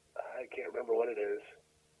 I can't remember what it is.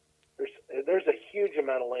 There's a huge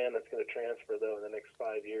amount of land that's going to transfer though in the next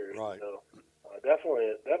 5 years. Right. So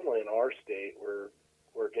definitely in our state we're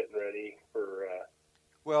getting ready for.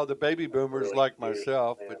 Well, the baby boomers really like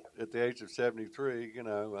myself, land. at the age of 73,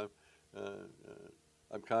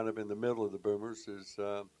 I'm kind of in the middle of the boomers.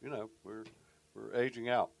 We're aging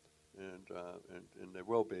out, and there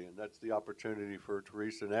will be, and that's the opportunity for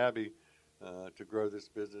Teresa and Abby to grow this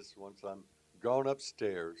business once I'm gone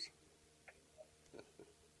upstairs.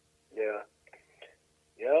 Yeah.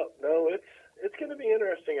 Yeah. No, it's going to be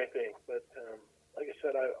interesting, I think. But like I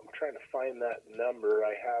said, I'm trying to find that number.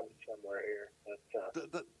 I have it somewhere here.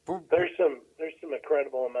 But there's some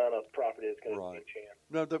incredible amount of property that's going to be a chance.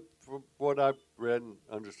 No, from what I've read and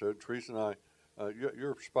understood, Teresa and I,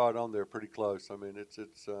 you're spot on there, pretty close. I mean,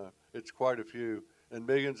 it's quite a few and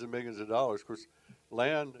millions of dollars. Of course,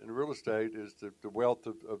 land and real estate is the wealth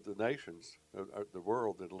of the nations, of the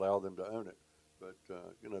world that allow them to own it. But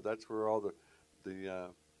that's where all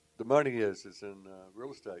the money is in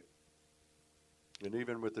real estate. And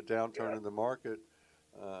even with the downturn in the market,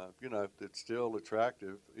 it's still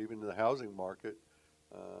attractive, even in the housing market,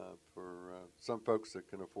 for some folks that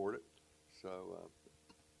can afford it.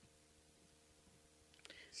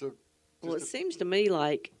 Well, it seems to me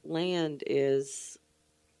like land is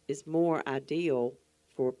more ideal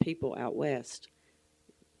for people out west.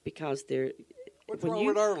 because they're What's when wrong you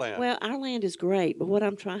with our land? well, our land is great, but what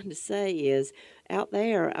I'm trying to say is out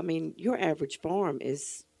there, I mean, your average farm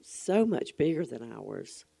is so much bigger than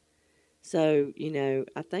ours. So,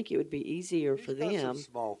 I think it would be easier He's for got some them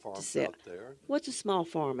small to farms sell. out there. What's a small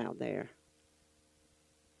farm out there?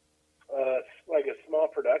 Like a small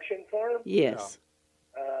production farm. Yes.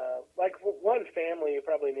 Like one family, you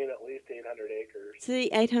probably need at least 800 acres. See,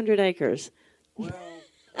 800 acres. Well,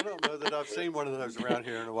 I don't know that I've seen one of those around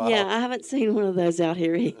here in a while. Yeah, I haven't seen one of those out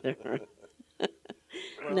here either. Well,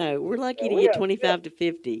 No, we're lucky to we get have- 25 to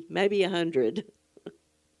 50, maybe 100.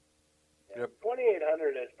 Yeah,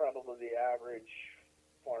 2,800 is probably the average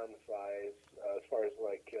farm size as far as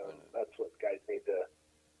that's what guys need to.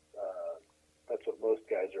 That's what most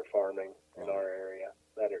guys are farming in our area.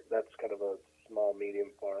 That's kind of a small, medium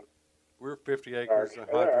farm. We're 50 There acres, are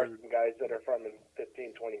 100. some guys that are farming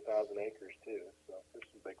 15, 20,000 acres too. So there's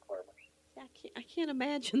some big farmers. I can't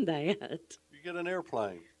imagine that. You get an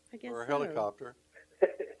airplane I guess or a so. helicopter. Yeah,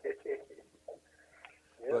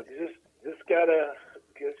 But- you just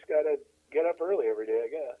gotta get up early every day, I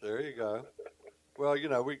guess. There you go. Well,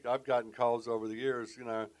 I've gotten calls over the years.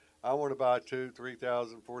 I want to buy 2,000,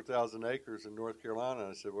 3,000, 4,000 acres in North Carolina.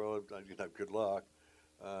 I said, well, good luck.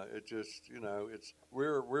 It just,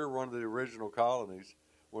 we're one of the original colonies,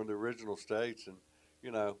 one of the original states, and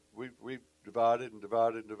we've divided and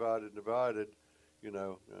divided and divided and divided.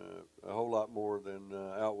 A whole lot more than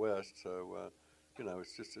out west. So,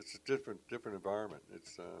 it's a different environment.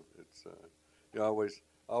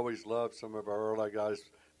 Always loved some of our early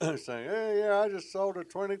guys saying, "Hey, yeah, I just sold a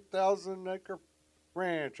 20,000 acre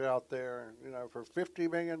ranch out there, for $50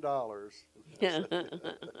 million." Yeah.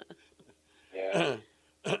 Yeah.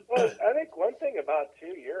 Well, I think one thing about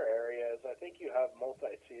your area is I think you have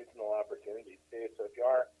multi-seasonal opportunities too. So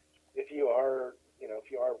if you are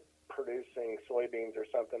producing soybeans or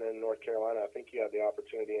something in North Carolina, I think you have the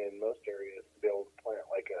opportunity in most areas to be able to plant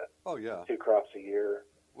Oh yeah. 2 crops a year.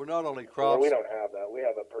 Well, not only Well, crops, we don't have that. We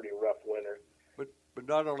have a pretty rough winter. but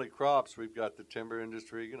not only crops. We've got the timber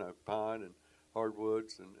industry, pine and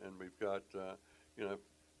hardwoods, and we've got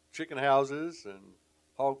chicken houses and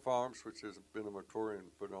hog farms, which has been a moratorium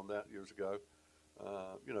put on that years ago.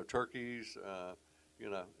 Turkeys,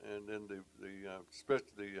 and then especially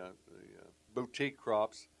the boutique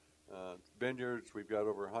crops, vineyards. We've got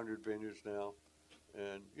over 100 vineyards now,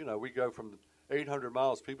 and we go from 800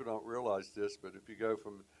 miles. People don't realize this, but if you go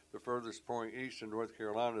from the furthest point east in North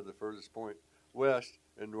Carolina to the furthest point west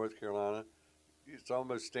in North Carolina, it's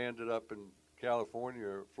almost standing up in California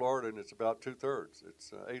or Florida, and it's about 2/3.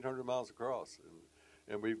 It's 800 miles across,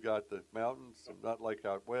 and we've got the mountains, not like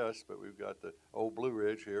out west, but we've got the old Blue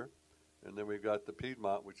Ridge here, and then we've got the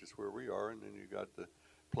Piedmont, which is where we are, and then you got the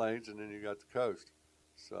plains, and then you got the coast.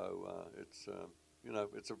 So it's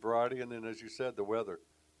a variety, and then as you said, the weather.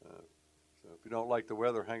 So if you don't like the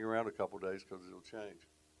weather, hang around a couple of days because it'll change.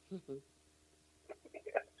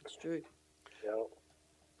 It's true. Yeah.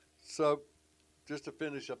 So, just to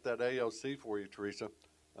finish up that ALC for you, Teresa,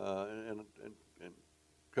 and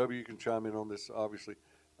Koby, you can chime in on this. Obviously,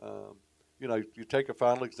 you take a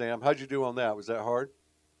final exam. How'd you do on that? Was that hard?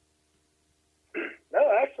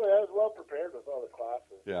 No, actually, I was well prepared with all the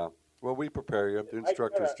classes. Yeah. Well, we prepare you. The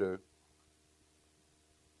instructors do.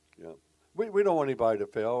 Yeah. We don't want anybody to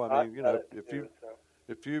fail. I mean,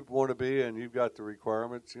 if you want to be and you've got the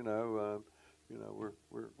requirements, we're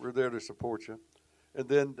there to support you. And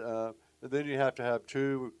then you have to have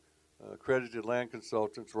 2 accredited land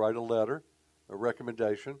consultants write a letter, a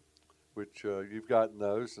recommendation, which you've gotten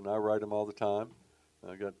those, and I write them all the time.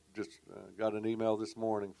 I got an email this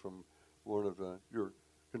morning from one of your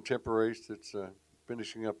contemporaries that's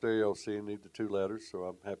finishing up the ALC and need the 2 letters, so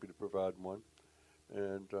I'm happy to provide one.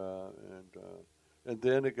 And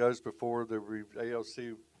then it goes before the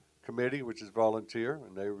ALC committee, which is volunteer,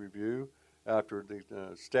 and they review after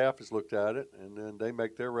the staff has looked at it, and then they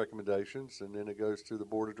make their recommendations, and then it goes to the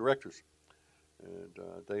board of directors, and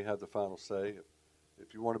they have the final say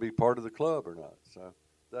if you want to be part of the club or not. So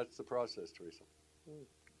that's the process, Teresa.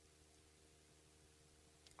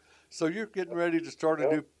 So you're getting ready to start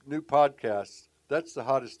a new podcast. That's the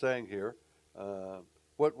hottest thing here.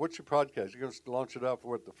 What's your podcast? You're going to launch it out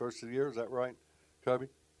for the first of the year? Is that right, Koby?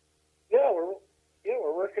 Yeah, we're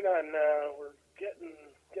working on we're getting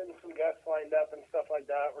some guests lined up and stuff like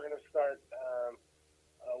that. We're going to start.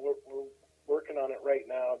 We're working on it right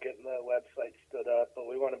now, getting the website stood up, but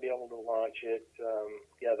we want to be able to launch it.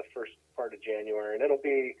 The first part of January, and it'll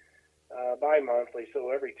be bi-monthly,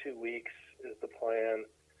 so every 2 weeks is the plan.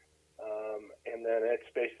 And then it's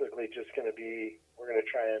basically just going to be. We're going to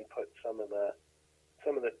try and put some of the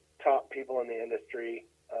top people in the industry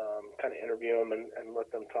kind of interview them and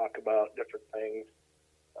let them talk about different things.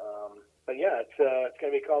 But yeah, it's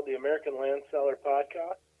going to be called the American Land Seller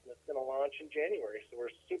Podcast. It's going to launch in January, so we're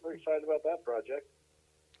super excited about that project.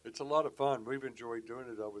 It's a lot of fun. We've enjoyed doing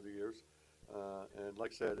it over the years. And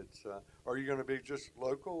like I said, it's. Are you going to be just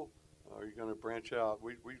local? Are you going to branch out?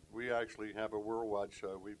 We actually have a worldwide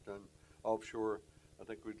show. We've done offshore. I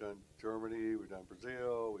think we've done Germany, we've done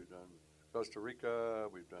Brazil, we've done Costa Rica,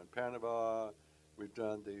 we've done Panama, we've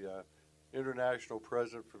done the international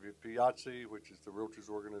president for Piazzi, which is the realtors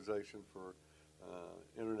organization for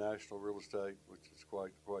international real estate, which is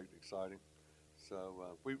quite exciting.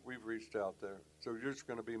 So we've reached out there. So you're just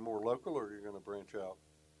going to be more local, or you're going to branch out?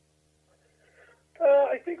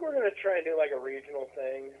 I think we're going to try and do like a regional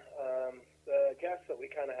thing. The guests that we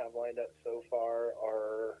kind of have lined up so far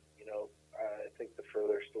are, I think the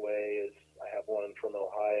furthest away is I have one from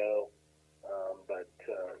Ohio, but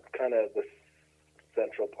kind of the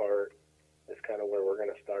central part is kind of where we're going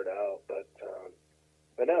to start out. But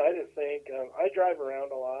no, I just think I drive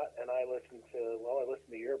around a lot, and I listen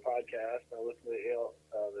to your podcast, and I listen to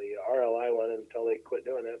the RLI one until they quit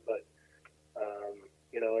doing it. But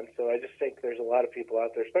and so I just think there's a lot of people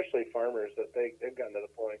out there, especially farmers, that they've gotten to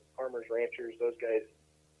the point. Farmers, ranchers, those guys,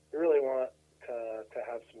 they really want to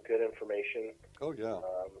have some good information. Oh yeah.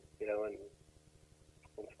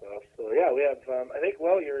 And stuff. So yeah, we have. I think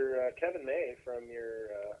your Kevin May from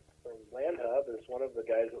Land Hub is one of the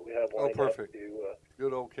guys that we have lined up to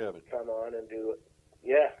good old Kevin come on and do it.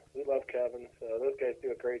 Yeah, we love Kevin. So those guys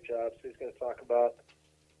do a great job. So he's going to talk about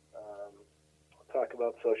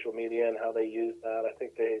social media and how they use that. I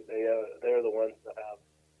think they're the ones that have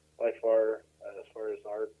by far, as far as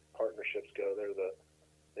our partnerships go,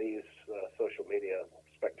 they use social media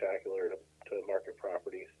spectacular to market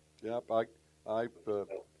properties. Yep, I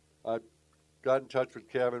got in touch with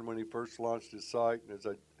Kevin when he first launched his site, and as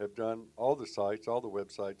I have done all the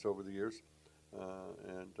websites over the years,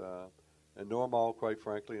 and know them all, quite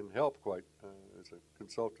frankly, and help as a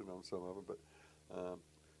consultant on some of them. But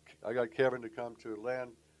I got Kevin to come to a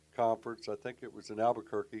land conference. I think it was in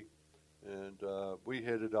Albuquerque, and we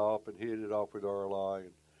hit it off, and he hit it off with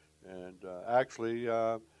RLI. And actually,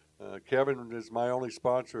 Kevin is my only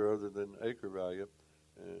sponsor other than Acre Value,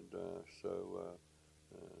 and so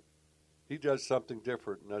he does something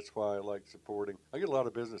different, and that's why I like supporting. I get a lot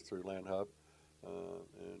of business through Land Hub,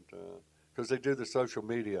 and because they do the social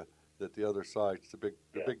media that the other sites, the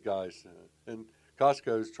big guys, and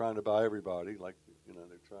Costco's trying to buy everybody. Like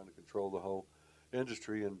they're trying to control the whole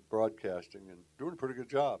industry in broadcasting and doing a pretty good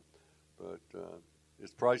job. But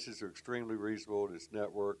his prices are extremely reasonable, and his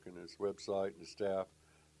network and his website and his staff,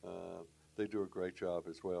 they do a great job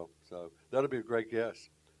as well. So that'll be a great guest.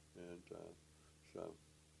 And so.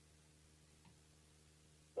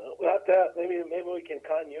 Well, maybe we can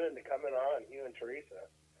con you into coming on, you and Teresa.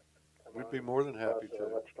 We'd be more than happy to.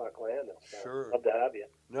 Let's talk land. Sure. Love to have you.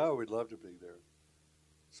 No, we'd love to be there,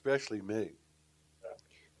 especially me.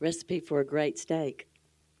 Recipe for a great steak.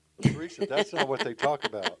 Teresa, that's not what they talk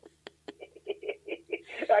about.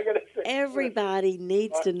 I gotta say, everybody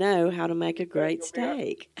needs to know how to make a great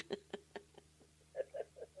steak.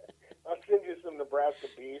 I'll send you some Nebraska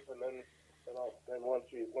beef, and then once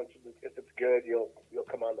you if it's good, you'll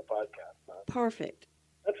come on the podcast. Huh? Perfect.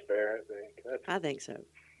 That's fair, I think. I think so.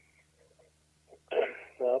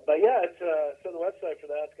 But yeah, it's so the website for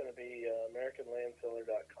that's going to be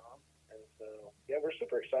AmericanLandSeller.com, and so yeah, we're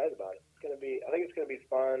super excited about it. I think it's going to be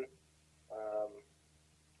fun,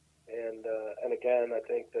 and again, I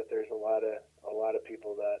think that there's a lot of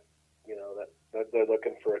people that that they're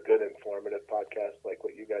looking for a good informative podcast like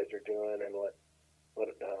what you guys are doing, and what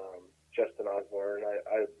Justin Osborne.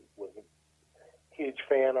 I was a huge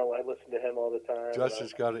fan. I listen to him all the time.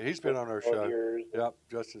 Justin's got it. He's been on our show. Years. Yep,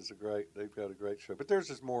 Justin's they've got a great show. But theirs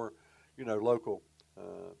is more, local,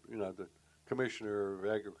 the commissioner of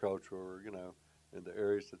agriculture, or, in the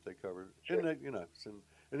areas that they cover. Sure.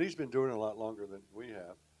 And he's been doing it a lot longer than we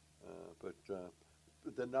have, but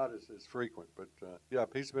they're not as frequent. But,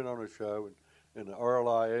 he's been on our show, and the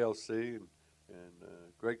RLI ALC, and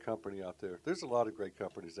great company out there. There's a lot of great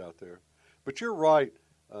companies out there. But you're right,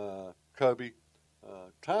 Koby.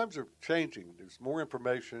 Times are changing. There's more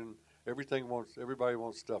information. Everybody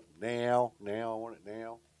wants stuff now. I want it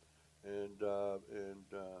now. And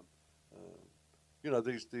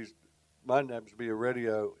these mine happens to be a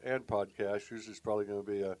radio and podcast. Yours is probably going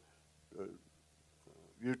to be a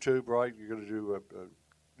YouTube, right? You're going to do a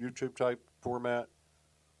YouTube type format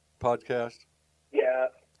podcast. Yeah.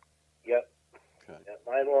 Yep. Okay. Yeah,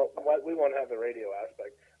 mine won't. We won't have the radio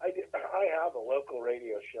aspect. I have a local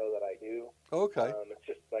radio show that I do. Okay. It's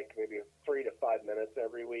just like maybe 3 to 5 minutes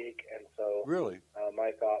every week, and so Really?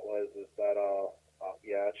 my thought was that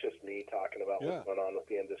it's just me talking about what's going on with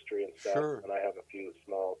the industry and stuff. Sure. And I have a few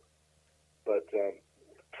small, but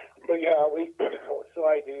yeah, so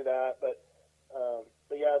I do that, but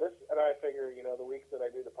yeah, and I figure, the weeks that I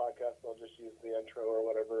do the podcast, I'll just use the intro or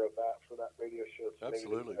whatever of that for that radio show. So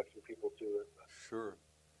Absolutely. Maybe some people to it. Sure.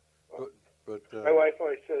 But my wife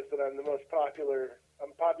always says that I'm the most popular.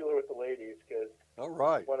 I'm popular with the ladies because all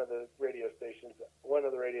right. One of the radio stations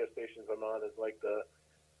I'm on is like the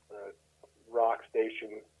rock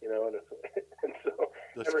station, and so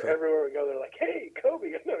everywhere we go, they're like, "Hey,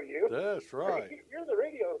 Koby, I know you." That's right. You're the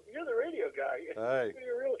radio guy. Hey.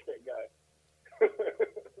 You're a real estate guy.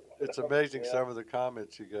 It's amazing some of the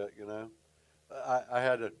comments you get, I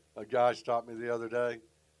had a guy stop me the other day,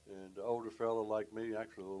 and an older fellow like me,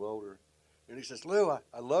 actually a little older, and he says, "Lou,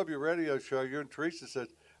 I love your radio show." You and Teresa said,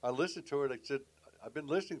 "I listened to it." I said, "I've been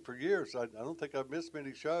listening for years. I don't think I've missed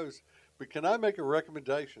many shows, but can I make a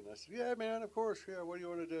recommendation?" I said, "Yeah, man, of course. Yeah, what do you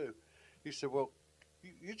want to do?" He said, "Well,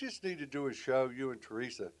 you just need to do a show, you and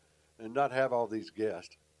Teresa, and not have all these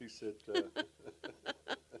guests." He said,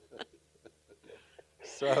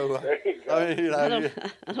 so, I mean, I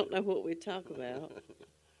don't know what we talk about.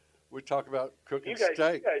 We talk about cooking steak.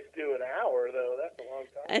 You guys do an hour, though. That's a long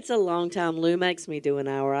time. That's a long time. Lou makes me do an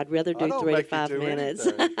hour. I'd rather do 3 to 5 minutes.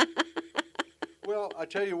 Well, I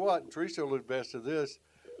tell you what, Teresa will invest in this.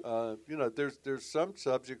 There's some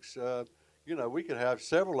subjects, we could have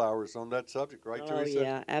several hours on that subject, right, Teresa? Oh,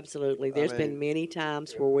 yeah, absolutely. There's been many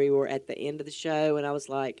times where we were at the end of the show, and I was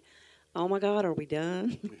like, oh, my God, are we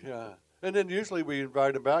done? Yeah. And then usually we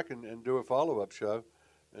invite them back and do a follow-up show.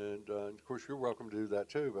 And, of course, you're welcome to do that,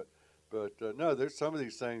 too. But no, there's some of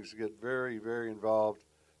these things get very, very involved.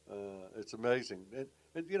 It's amazing.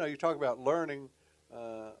 And, you talk about learning.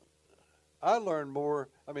 I learn more.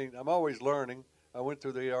 I mean, I'm always learning. I went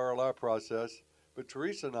through the RLI process. But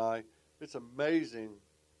Teresa and I, it's amazing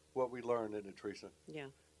what we learn, isn't it, Teresa? Yeah.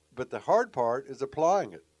 But the hard part is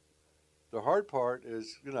applying it. The hard part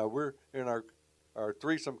is, we're in our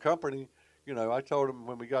threesome company. I told him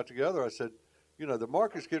when we got together, I said, the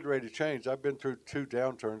market's getting ready to change. I've been through 2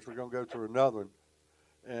 downturns. We're going to go through another one.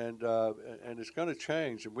 And it's going to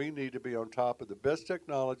change. And we need to be on top of the best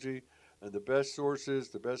technology and the best sources,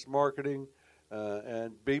 the best marketing,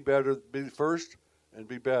 and be better, be first and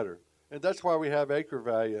be better. And that's why we have Acre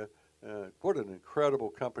Value. What an incredible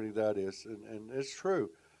company that is. And it's true.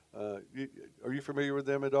 Are you familiar with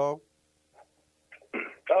them at all?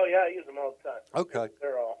 Oh, yeah, I use them all the time. Okay.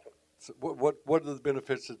 They're awesome. So what are the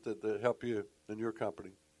benefits that help you in your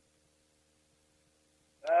company?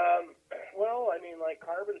 Well, I mean, like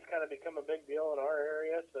carbon's kind of become a big deal in our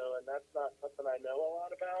area, and that's not something I know a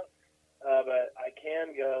lot about. But I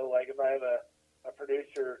can go, like if I have a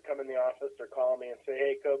producer come in the office or call me and say,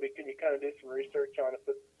 hey, Koby, can you kind of do some research on if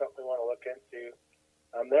this is something we want to look into?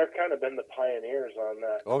 They've kind of been the pioneers on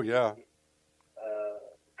that. Oh, yeah.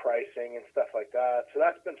 Pricing and stuff like that. So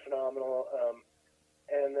that's been phenomenal.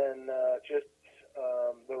 And then just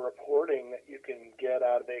the reporting that you can get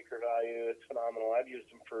out of Acre Value, it's phenomenal. I've used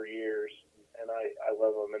them for years, and I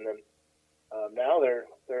love them. And then now they're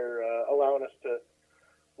allowing us to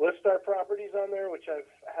list our properties on there, which I've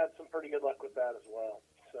had some pretty good luck with that as well.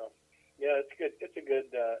 So yeah, it's good. It's a good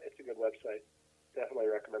website. Definitely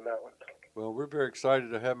recommend that one. Well, we're very excited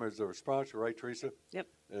to have them as our sponsor, right, Teresa? Yep.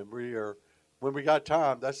 And we are. When we got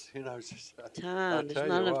time, that's it's just time. There's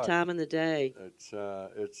not enough time in the day.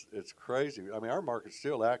 It's crazy. I mean, our market's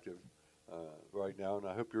still active right now, and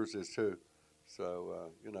I hope yours is too.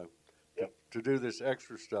 So to do this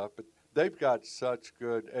extra stuff, but they've got such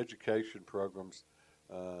good education programs,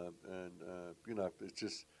 and it's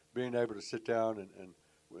just being able to sit down and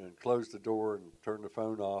close the door and turn the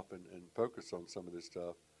phone off and focus on some of this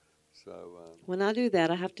stuff. So when I do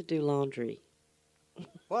that, I have to do laundry.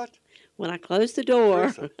 What? When I close the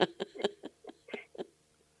door.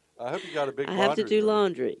 I hope you got a big laundry. I have to do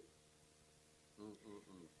laundry.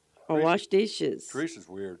 Or wash dishes. Teresa's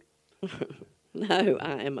weird. No,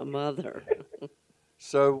 I am a mother.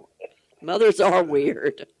 So. Mothers are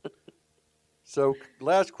weird. So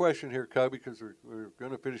last question here, Koby, because we're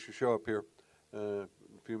going to finish the show up here in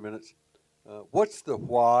a few minutes. What's the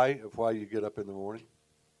why of why you get up in the morning?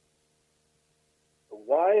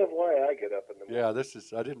 Why I get up in the morning.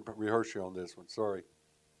 Yeah, I didn't rehearse you on this one. Sorry.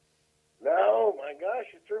 No, my gosh,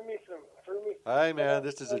 you threw me. Hey, man,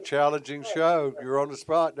 this is a challenging show. You're on the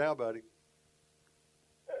spot now, buddy.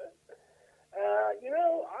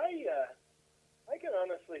 I can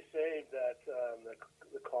honestly say that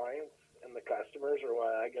the clients and the the customers are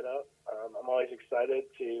why I get up. I'm always excited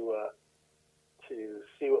to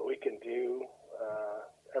see what we can do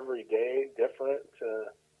every day different to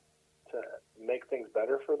make things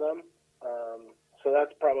better for them. So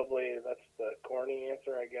that's the corny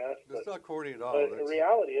answer, I guess. It's not corny at all. But the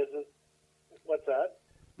reality is what's that?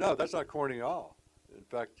 No, that's not corny at all. In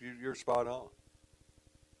fact, you're spot on.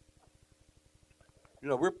 You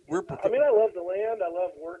know, we're. I mean, I love the land. I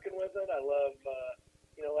love working with it. I love,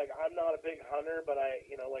 like I'm not a big hunter, but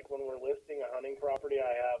like when we're listing a hunting property,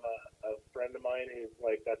 I have a friend of mine who's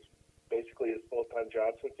like that's basically his full-time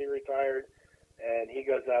job since he retired, and he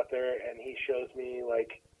goes out there and he shows me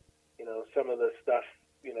like, some of the stuff,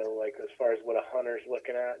 like as far as what a hunter's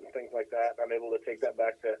looking at and things like that. And I'm able to take that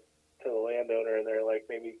back to the landowner, and they're like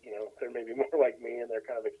maybe they're maybe more like me, and they're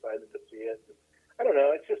kind of excited to see it. And I don't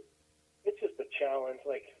know. It's just a challenge.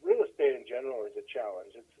 Like real estate in general is a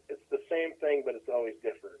challenge. It's the same thing, but it's always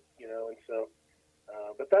different, And so,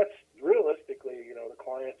 but that's realistically, the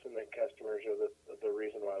clients and the customers are the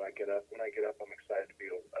reason why I get up. When I get up, I'm excited to be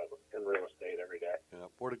in real estate every day. Yeah,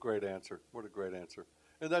 what a great answer. What a great answer.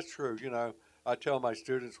 And that's true. I tell my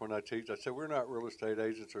students when I teach, I say we're not real estate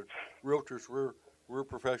agents or realtors. We're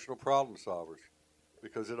professional problem solvers.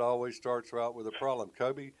 Because it always starts out with a problem.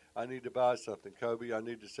 Koby, I need to buy something. Koby, I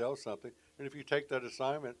need to sell something. And if you take that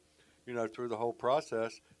assignment, through the whole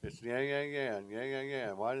process, it's yang, yang, yang, yang, yang,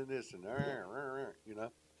 yang. Why did this? And,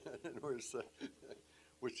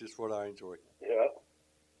 which is what I enjoy. Yeah.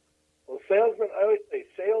 Well, I always say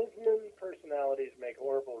salesman personalities make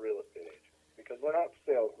horrible real estate agents because we're not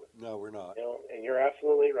salesmen. No, we're not. And you're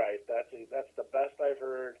absolutely right. That's the best I've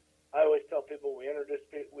heard. I always tell people we introduce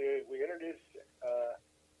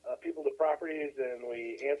people to properties and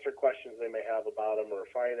we answer questions they may have about them or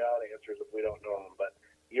find out answers if we don't know them. But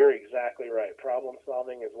you're exactly right. Problem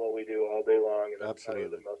solving is what we do all day long, and that's probably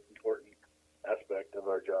the most important aspect of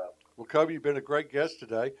our job. Well, Koby, you've been a great guest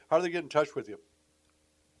today. How do they get in touch with you?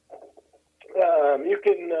 You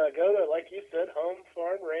can go to, like you said,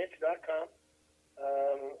 homefarmranch.com.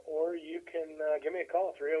 Or you can give me a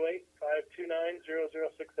call,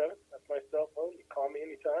 308-529-0067. That's my cell phone. You can call me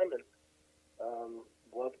anytime, and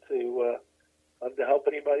love to help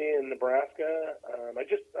anybody in Nebraska. I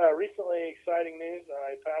just recently, exciting news,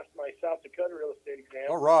 I passed my South Dakota real estate exam.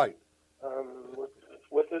 All right.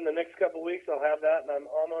 Within the next couple of weeks, I'll have that, and I'm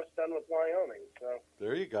almost done with Wyoming. So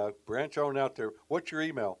there you go. Branch on out there. What's your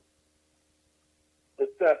email?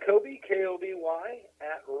 It's Koby, Koby,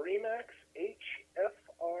 at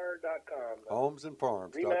RemaxHFR.com.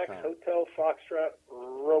 Homesandfarms.com. Remax Hotel Foxtrot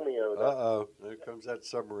Romeo. Uh-oh. There comes that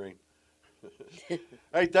submarine.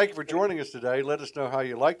 Hey, thank you for joining us today. Let us know how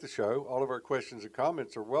you like the show. All of our questions and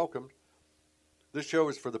comments are welcomed. This show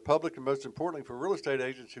is for the public and, most importantly, for real estate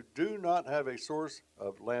agents who do not have a source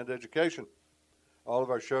of land education. All of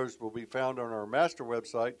our shows will be found on our master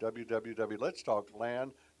website,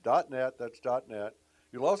 www.letstalkland.net. That's .net.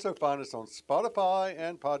 You'll also find us on Spotify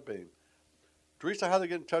and Podbean. Teresa, how do they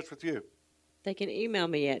get in touch with you? They can email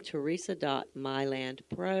me at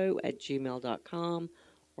teresa.mylandpro@gmail.com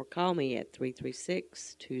or call me at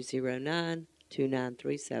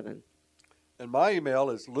 336-209-2937. And my email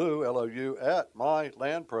is Lou, L-O-U, at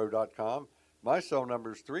mylandpro.com. My cell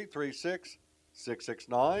number is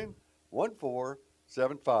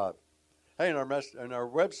 336-669-1475. Hey, and our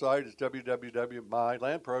website is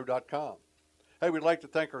www.mylandpro.com. Hey, we'd like to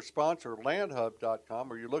thank our sponsor,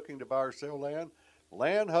 landhub.com. Are you looking to buy or sell land?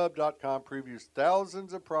 Landhub.com previews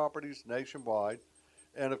thousands of properties nationwide.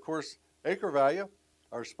 And, of course, Acre Value,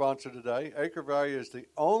 our sponsor today. Acre Value is the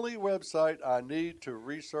only website I need to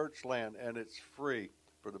research land, and it's free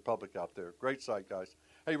for the public out there. Great site, guys.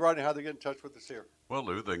 Hey, Rodney, how do they get in touch with us here? Well,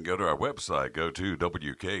 Lou, they can go to our website, go to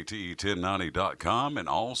WKTE1090.com, and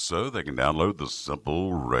also they can download the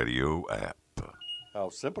Simple Radio app. How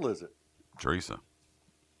simple is it? Teresa.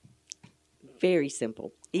 Very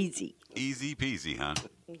simple. Easy. Easy peasy, huh?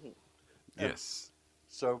 Mm-hmm. Yes.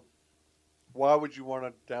 So why would you want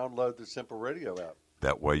to download the Simple Radio app?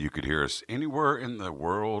 That way you could hear us anywhere in the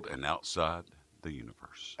world and outside the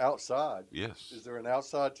universe. Outside? Yes. Is there an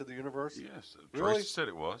outside to the universe? Yes. Really? Teresa said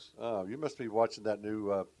it was. Oh, you must be watching that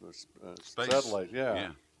new satellite.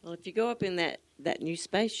 Yeah. Well, if you go up in that new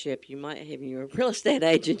spaceship, you might have your real estate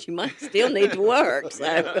agent. You might still need to work. So.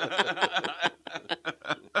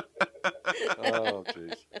 Oh,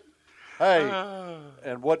 jeez. Hey,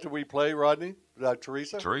 and what do we play, Rodney?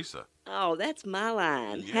 Teresa? Teresa. Oh, that's my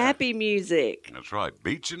line. Yeah. Happy music. That's right.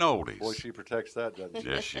 Beach and oldies. Boy, she protects that, doesn't she?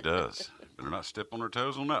 Yes, she does. Better not step on her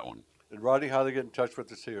toes on that one. And Rodney, how do they get in touch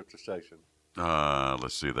with us here at the station?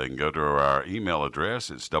 Let's see. They can go to our email address.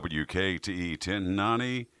 It's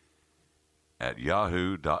WKTE1090 at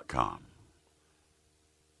yahoo.com.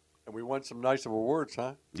 And we won some nice awards,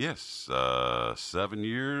 huh? Yes, 7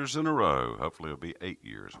 years in a row. Hopefully it'll be 8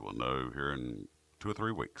 years. We'll know here in 2 or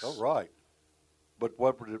 3 weeks. All right. But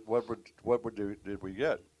what did we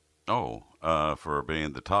get? Oh, for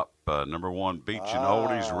being the top #1 beach and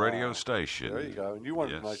oldies radio station. There you go. And you won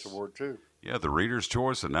Yes. a nice award, too. Yeah, the Reader's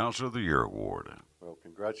Choice Announcer of the Year Award. Well,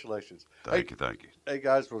 congratulations. Thank you. Hey,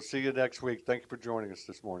 guys, we'll see you next week. Thank you for joining us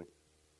this morning.